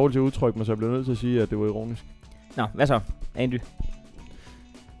 Jeg er så dårlig til at udtrykke mig, så jeg bliver nødt til at sige, at det var ironisk. Nå, hvad så? Andy?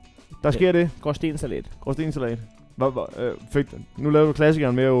 Der sker det. Gråstensalat. Gråstensalat. Nu laver du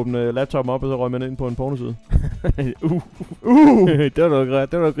klassikeren med at åbne laptopen op, og så røg man ind på en pornoside. Det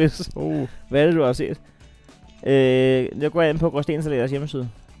var noget gris. Hvad er det, du har set? Jeg går ind på Gråstensalaters hjemmeside.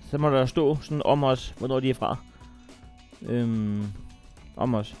 Så må der stå sådan om os, hvornår de er fra.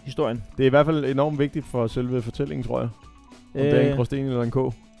 Om os. Historien. Det er i hvert fald enormt vigtigt for selve fortællingen, tror jeg. Om det er en Gråsten eller en K.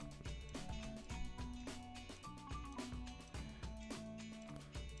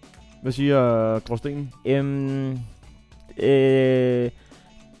 Hvad siger Gråsten?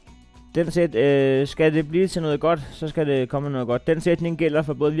 Den sæt, skal det blive til noget godt, så skal det komme noget godt. Den sætning gælder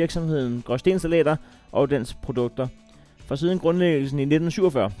for både virksomheden Gråstensalater og dens produkter. Fra siden grundlæggelsen i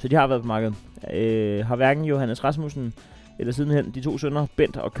 1947, så de har været på markedet, har hverken Johannes Rasmussen eller sidenhen de to sønner,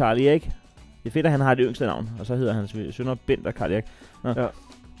 Bent og Karl Erik. Det er fedt, at han har det yngste navn, og så hedder hans sønner Bent og Karl Erik.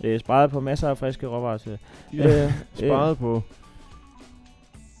 Ja. Sparet på masser af friske råvarer til. Sparet på...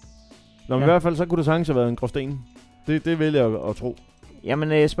 Nå, men i hvert fald, så kunne det sagtens have været en Gråsten. Det vil jeg at tro.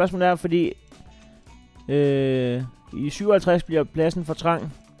 Jamen, spørgsmålet er, fordi i 57 bliver pladsen for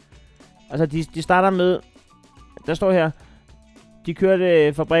trang. Altså, de starter med... Der står her, de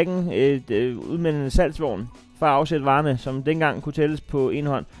kørte fabrikken ud med en salgsvogn for at afsætte varerne, som dengang kunne tælles på en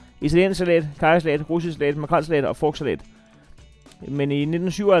hånd. Italiensk salat, karrysalat, russisk salat, makrelsalat og frugtsalat. Men i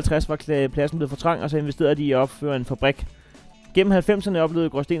 1957 var pladsen blevet for trang, og så investerede de i at opføre en fabrik. Gennem 90'erne oplevede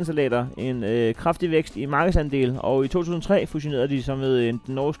Gråstensalater en kraftig vækst i markedsandel, og i 2003 fusionerede de sig med den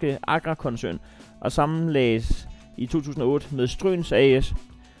norske Agra-koncern og sammenlagdes i 2008 med Stryns AS,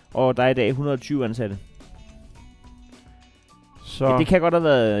 og der er i dag 120 ansatte. Så ja, det kan godt have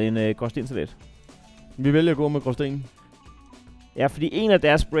været en Gråstensalat. Vi vælger at gå med Gråsten. Ja, fordi en af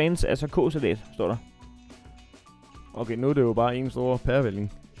deres brands er så K-salat, står der. Okay, nu er det jo bare en stor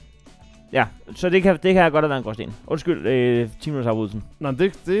pærevælling. Ja, så det kan godt have været en Gråsten. Undskyld, 10 minutters afbrydelsen. Nå,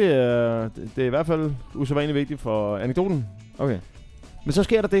 det er i hvert fald usædvanligt vigtigt for anekdoten. Okay. Men så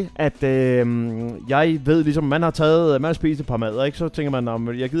sker der det, at jeg ved, ligesom man har spist et par mader, ikke? Så tænker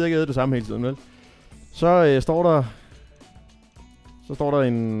man, jeg gider ikke æde det samme hele tiden, vel? Så står der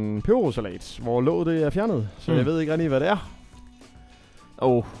en peberrodsalat, hvor låget det er fjernet. Så jeg ved ikke rigtig, hvad det er.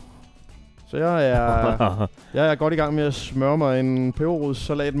 Så jeg er godt i gang med at smøre mig en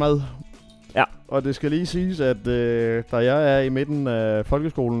peberrodsalatmad. Ja. Og det skal lige siges, at da jeg er i midten af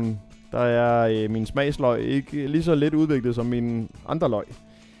folkeskolen, der er min smagsløg ikke lige så let udviklet som mine andre løg.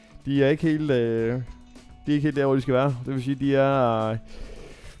 De er ikke helt der, hvor de skal være. Det vil sige, de er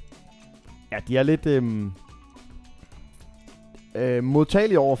lidt...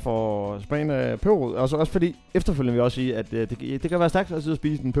 modtagelig over for smagen af peberrod. Altså også fordi, efterfølgende vil jeg også sige, at det kan være stærkt at sidde og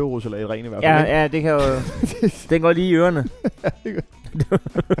spise en peberrodsalat ren i hvert fald. Ja, det kan jo... den går lige i ørerne.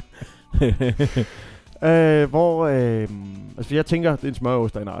 Altså jeg tænker, det er en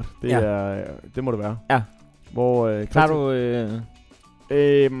smørost af en art. Det må det være. Ja. Hvor tager du...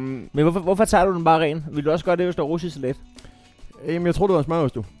 Men hvorfor tager du den bare ren? Vil du også gøre det, hvis der er russisk salat? Jeg tror, det var en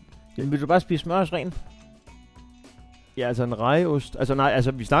smørost, du. Jamen, vil du bare spise smørost ren? Ja, altså en rejeost. Altså nej,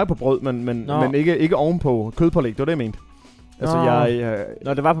 altså vi snakker på brød, men ikke ovenpå kødpålæg. Det var det, jeg mente. Altså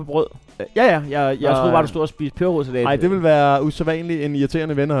Når det var på brød? Ja. Jeg troede bare, du stod og spiste peberrodsalat. Nej, det vil være usædvanligt en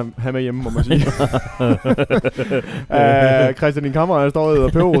irriterende ven at have med hjemme, må man sige. Christian, din kammerat, står og æder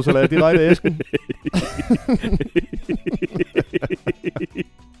peberrodsalat direkte i æsken.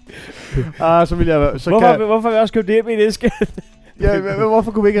 Så vil jeg... Hvorfor vil jeg også købe det i en æske? Ja,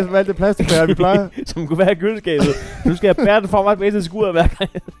 hvorfor kunne vi ikke have valgt det plastikbær, vi plejer? Som kunne være i køleskabet. Nu skal jeg bære det for mig med til skuret hver gang.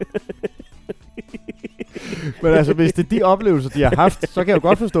 Men altså, hvis det er de oplevelser, de har haft, så kan jeg jo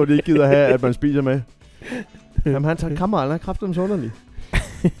godt forstå, at de ikke gider have, at man spiser med. Jamen, han tager kammerat, han er kraftedeme så underlig.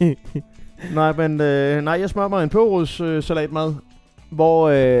 Nej, jeg smører mig en peberrodssalatmad,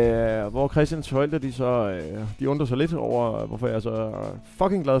 hvor Christians forældre, de undrer sig lidt over, hvorfor jeg er så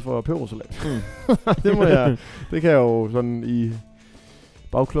fucking glad for peberrodssalat. Det kan jeg jo sådan i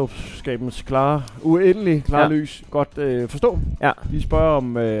bagklubskabens uendelig klare lys godt forstå. Ja. De spørger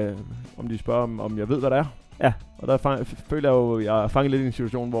om jeg ved, hvad det er. Ja. Og der føler jeg jo, jeg er fanget lidt i en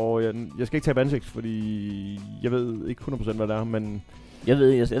situation, hvor jeg skal ikke tabe ansigt, fordi jeg ved ikke 100% hvad det er, men... Jeg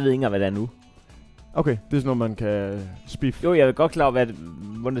ved ikke engang, hvad det er nu. Okay, det er sådan noget, man kan spiffe. Jo, jeg er godt klar over,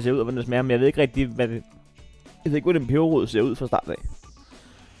 hvordan det ser ud og hvordan det smager, men jeg ved ikke rigtig, jeg ved ikke, hvordan en peberrod ser ud fra start af.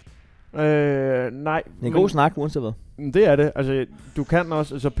 Nej. Det er en god snak, uanset hvad. Det er det. Altså, du kan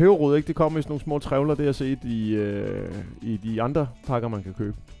også... Altså, peberrod, ikke? Det kommer i sådan nogle små trævler, det har set i de andre pakker, man kan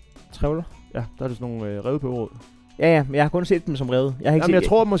købe. Trævler? Ja, der er det sådan nogle revet peberrod. Ja, men jeg har kun set dem som revet. Jeg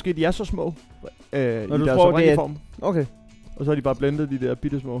tror måske, de er så små i deres oprindelige form. Okay. Og så har de bare blendet de der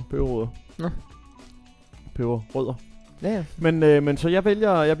bitte små peberrødder. Nå. Peberrødder. Ja. Men så jeg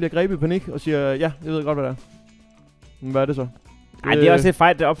bliver grebet i panik og siger, ja, jeg ved godt, hvad det er. Men hvad er det så? Nej, det er også et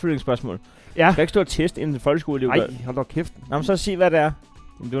fejl, det opfølgningsspørgsmål. Ja. Du kan ikke stå og teste inden til folkeskole. Nej, hold da kæft. Nå, men så sig, hvad det er.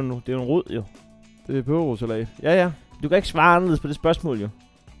 Det er jo en rod, jo. Det er peberrodsalat. Ja. Du kan ikke svare anderledes på det spørgsmål, jo.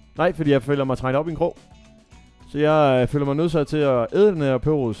 Nej, fordi jeg føler mig trængt op i en krog. Så jeg føler mig nødt til at æde den her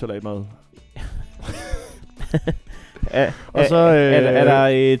peberrodsalatmad. Og så er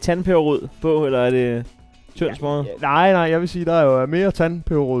der tandpeberrod på, eller er det tyndsmåret? Nej, jeg vil sige, der er jo mere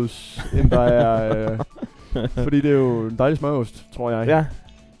tandpeberrods, end der er... fordi det er jo en dejlig smørost, tror jeg.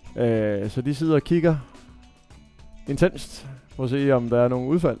 Ja. Så de sidder og kigger intenst for at se, om der er nogle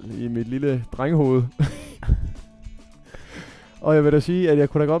udfald i mit lille drengehoved. Og jeg vil da sige, at jeg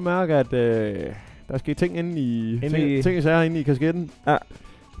kunne da godt mærke, at der sker ting ting i sager inde i kasketten. Ja.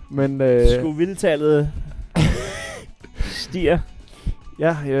 Men skulle vildtallet stiger.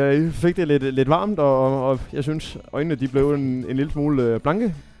 Ja, jeg fik det lidt varmt, og jeg synes, øjnene de blev en lille smule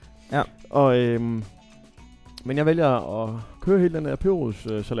blanke. Ja. Og men jeg vælger at køre hele den her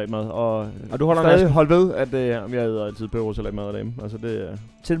peberrodssalatmad, og du holder stadig holde ved, at jeg æder altid peberrodssalatmad derhjemme. Altså det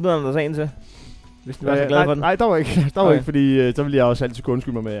tilbyder der sig en til? Hvis du var så glad for den? Nej, der var ikke, fordi så ville jeg også altid kunne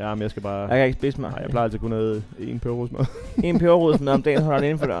undskylde mig med, at jeg skal bare... Jeg kan ikke spise mig. Nej, jeg plejer altid kun at æde en peberrodsmad. En peberrodsmad om dagen holder den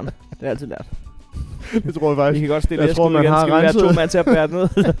inden for døren. Det er altid lært. Det tror jeg faktisk. Vi kan godt stille jeg tror, man har renset. Skal vi være 2 mand til at bære den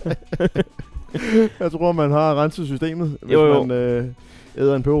ud? Jeg tror, man har renset systemet, hvis man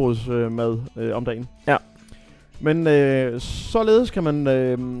æder en peberrodsmad om dagen. Ja. Men således kan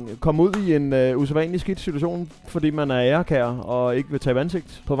man komme ud i en usædvanlig skidt situation, fordi man er ærekær og ikke vil tabe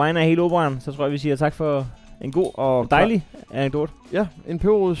ansigt. På vegne af hele operaen, så tror jeg, vi siger tak for en god og dejlig anekdote. Ja, en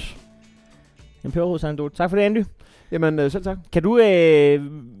peberrodsanekdote. Tak for det, Andy. Jamen, selv tak. Kan du,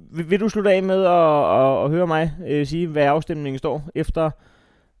 vil du slutte af med at høre mig sige, hvad afstemningen står efter,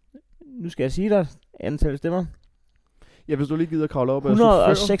 nu skal jeg sige dig, antal stemmer? Ja, hvis du lige gider kravle op.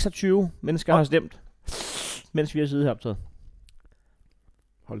 126 mennesker har stemt, mens vi har siddet her optaget.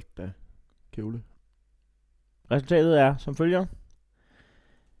 Hold da kævle. Resultatet er som følger.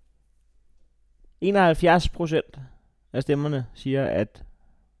 71% af stemmerne siger, at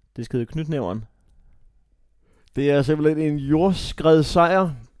det skal hedde Knytnæveren. Det er simpelthen en jordskred sejr.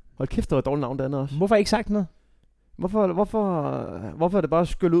 Hold kæft, det var et dårligt navn, det andet også. Hvorfor ikke sagt noget? Hvorfor er det bare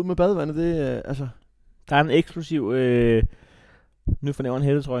skyllet ud med badevandet? Det, altså. Der er en eksklusiv nu fornæver en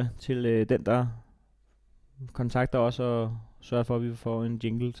hættetrøje til den, der kontakter os og sørger for, at vi får en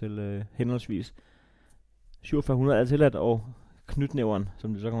jingle til henholdsvis 4700 er tilladt og Knytnæveren,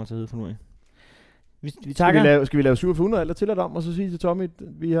 som det så kommer til at hedde for nu af. Vi takker. Skal vi lave 700 eller tilladt om, og så sige til Tommy, at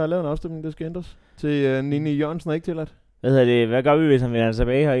vi har lavet en afstemning, der skal ændres? Til Nini Jørgensen er ikke tilladt. Hvad gør vi, hvis han vender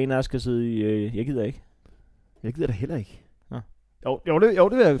tilbage, og en af os skal sidde i... jeg gider ikke. Jeg gider det heller ikke. Nå. Jo,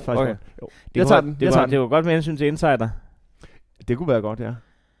 det vil jeg faktisk Okay. godt. Jeg tager den. Det var godt med hensyn til Insider. Det kunne være godt, ja.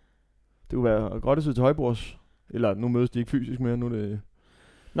 Det kunne være godt at sidde til højbords. Eller nu mødes de ikke fysisk mere, nu er det...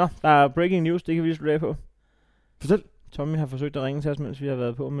 Nå, der er breaking news, det kan vi lige slutte af på. Fortæl. Tommy har forsøgt at ringe til os, mens vi har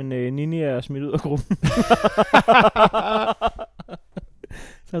været på, men Nini er smidt ud af gruppen.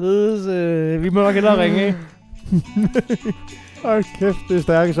 Således, vi må nok hellere ringe af. Hold kæft, det er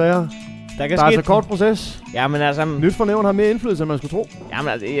stærke sager. Der er altså kort proces. Jamen altså... Nyt for Nævren har mere indflydelse, end man skulle tro.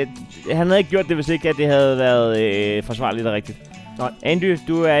 Jamen altså, han havde ikke gjort det, hvis ikke at det havde været forsvarligt og rigtigt. Nej. Andy,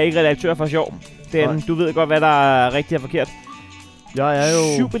 du er ikke redaktør for sjov. Du ved godt, hvad der er rigtigt og forkert. Jeg er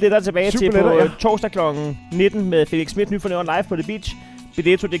jo... 7 billetter tilbage til på torsdag kl. 19 med Felix Schmidt, Nyt for Nævren live på The Beach.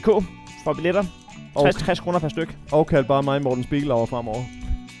 Billetto.dk for billetter. 60 kroner per styk. Og kald bare mig Morten Spiegelauer fremover.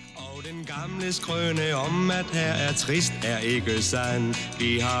 Gamle skrøne om, at her er trist, er ikke sand.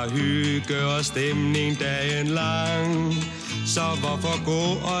 Vi har hygge og stemning dagen lang. Så hvorfor gå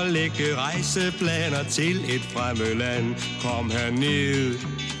og lægge rejseplaner til et fremmed land? Kom herned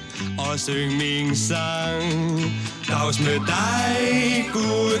og syng min sang. Dags med dig,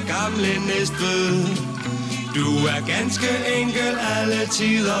 gode gamle Næstved. Du er ganske enkel alle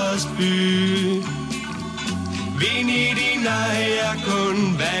tiders by. Vind i din ej er kun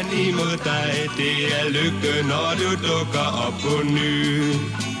vand imod dig. Det er lykke, når du dukker op på ny.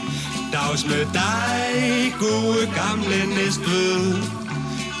 Dags med dig, gode gamle Næstved.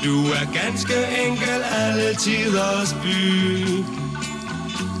 Du er ganske enkel alle tiders by.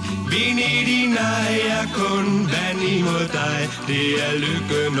 Vind i din ej er kun vand imod dig. Det er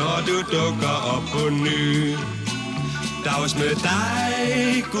lykke, når du dukker op på ny. Dags med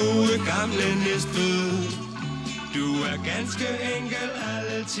dig, gode gamle Næstved. Du er ganske enkel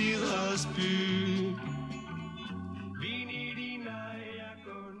alle tiders by.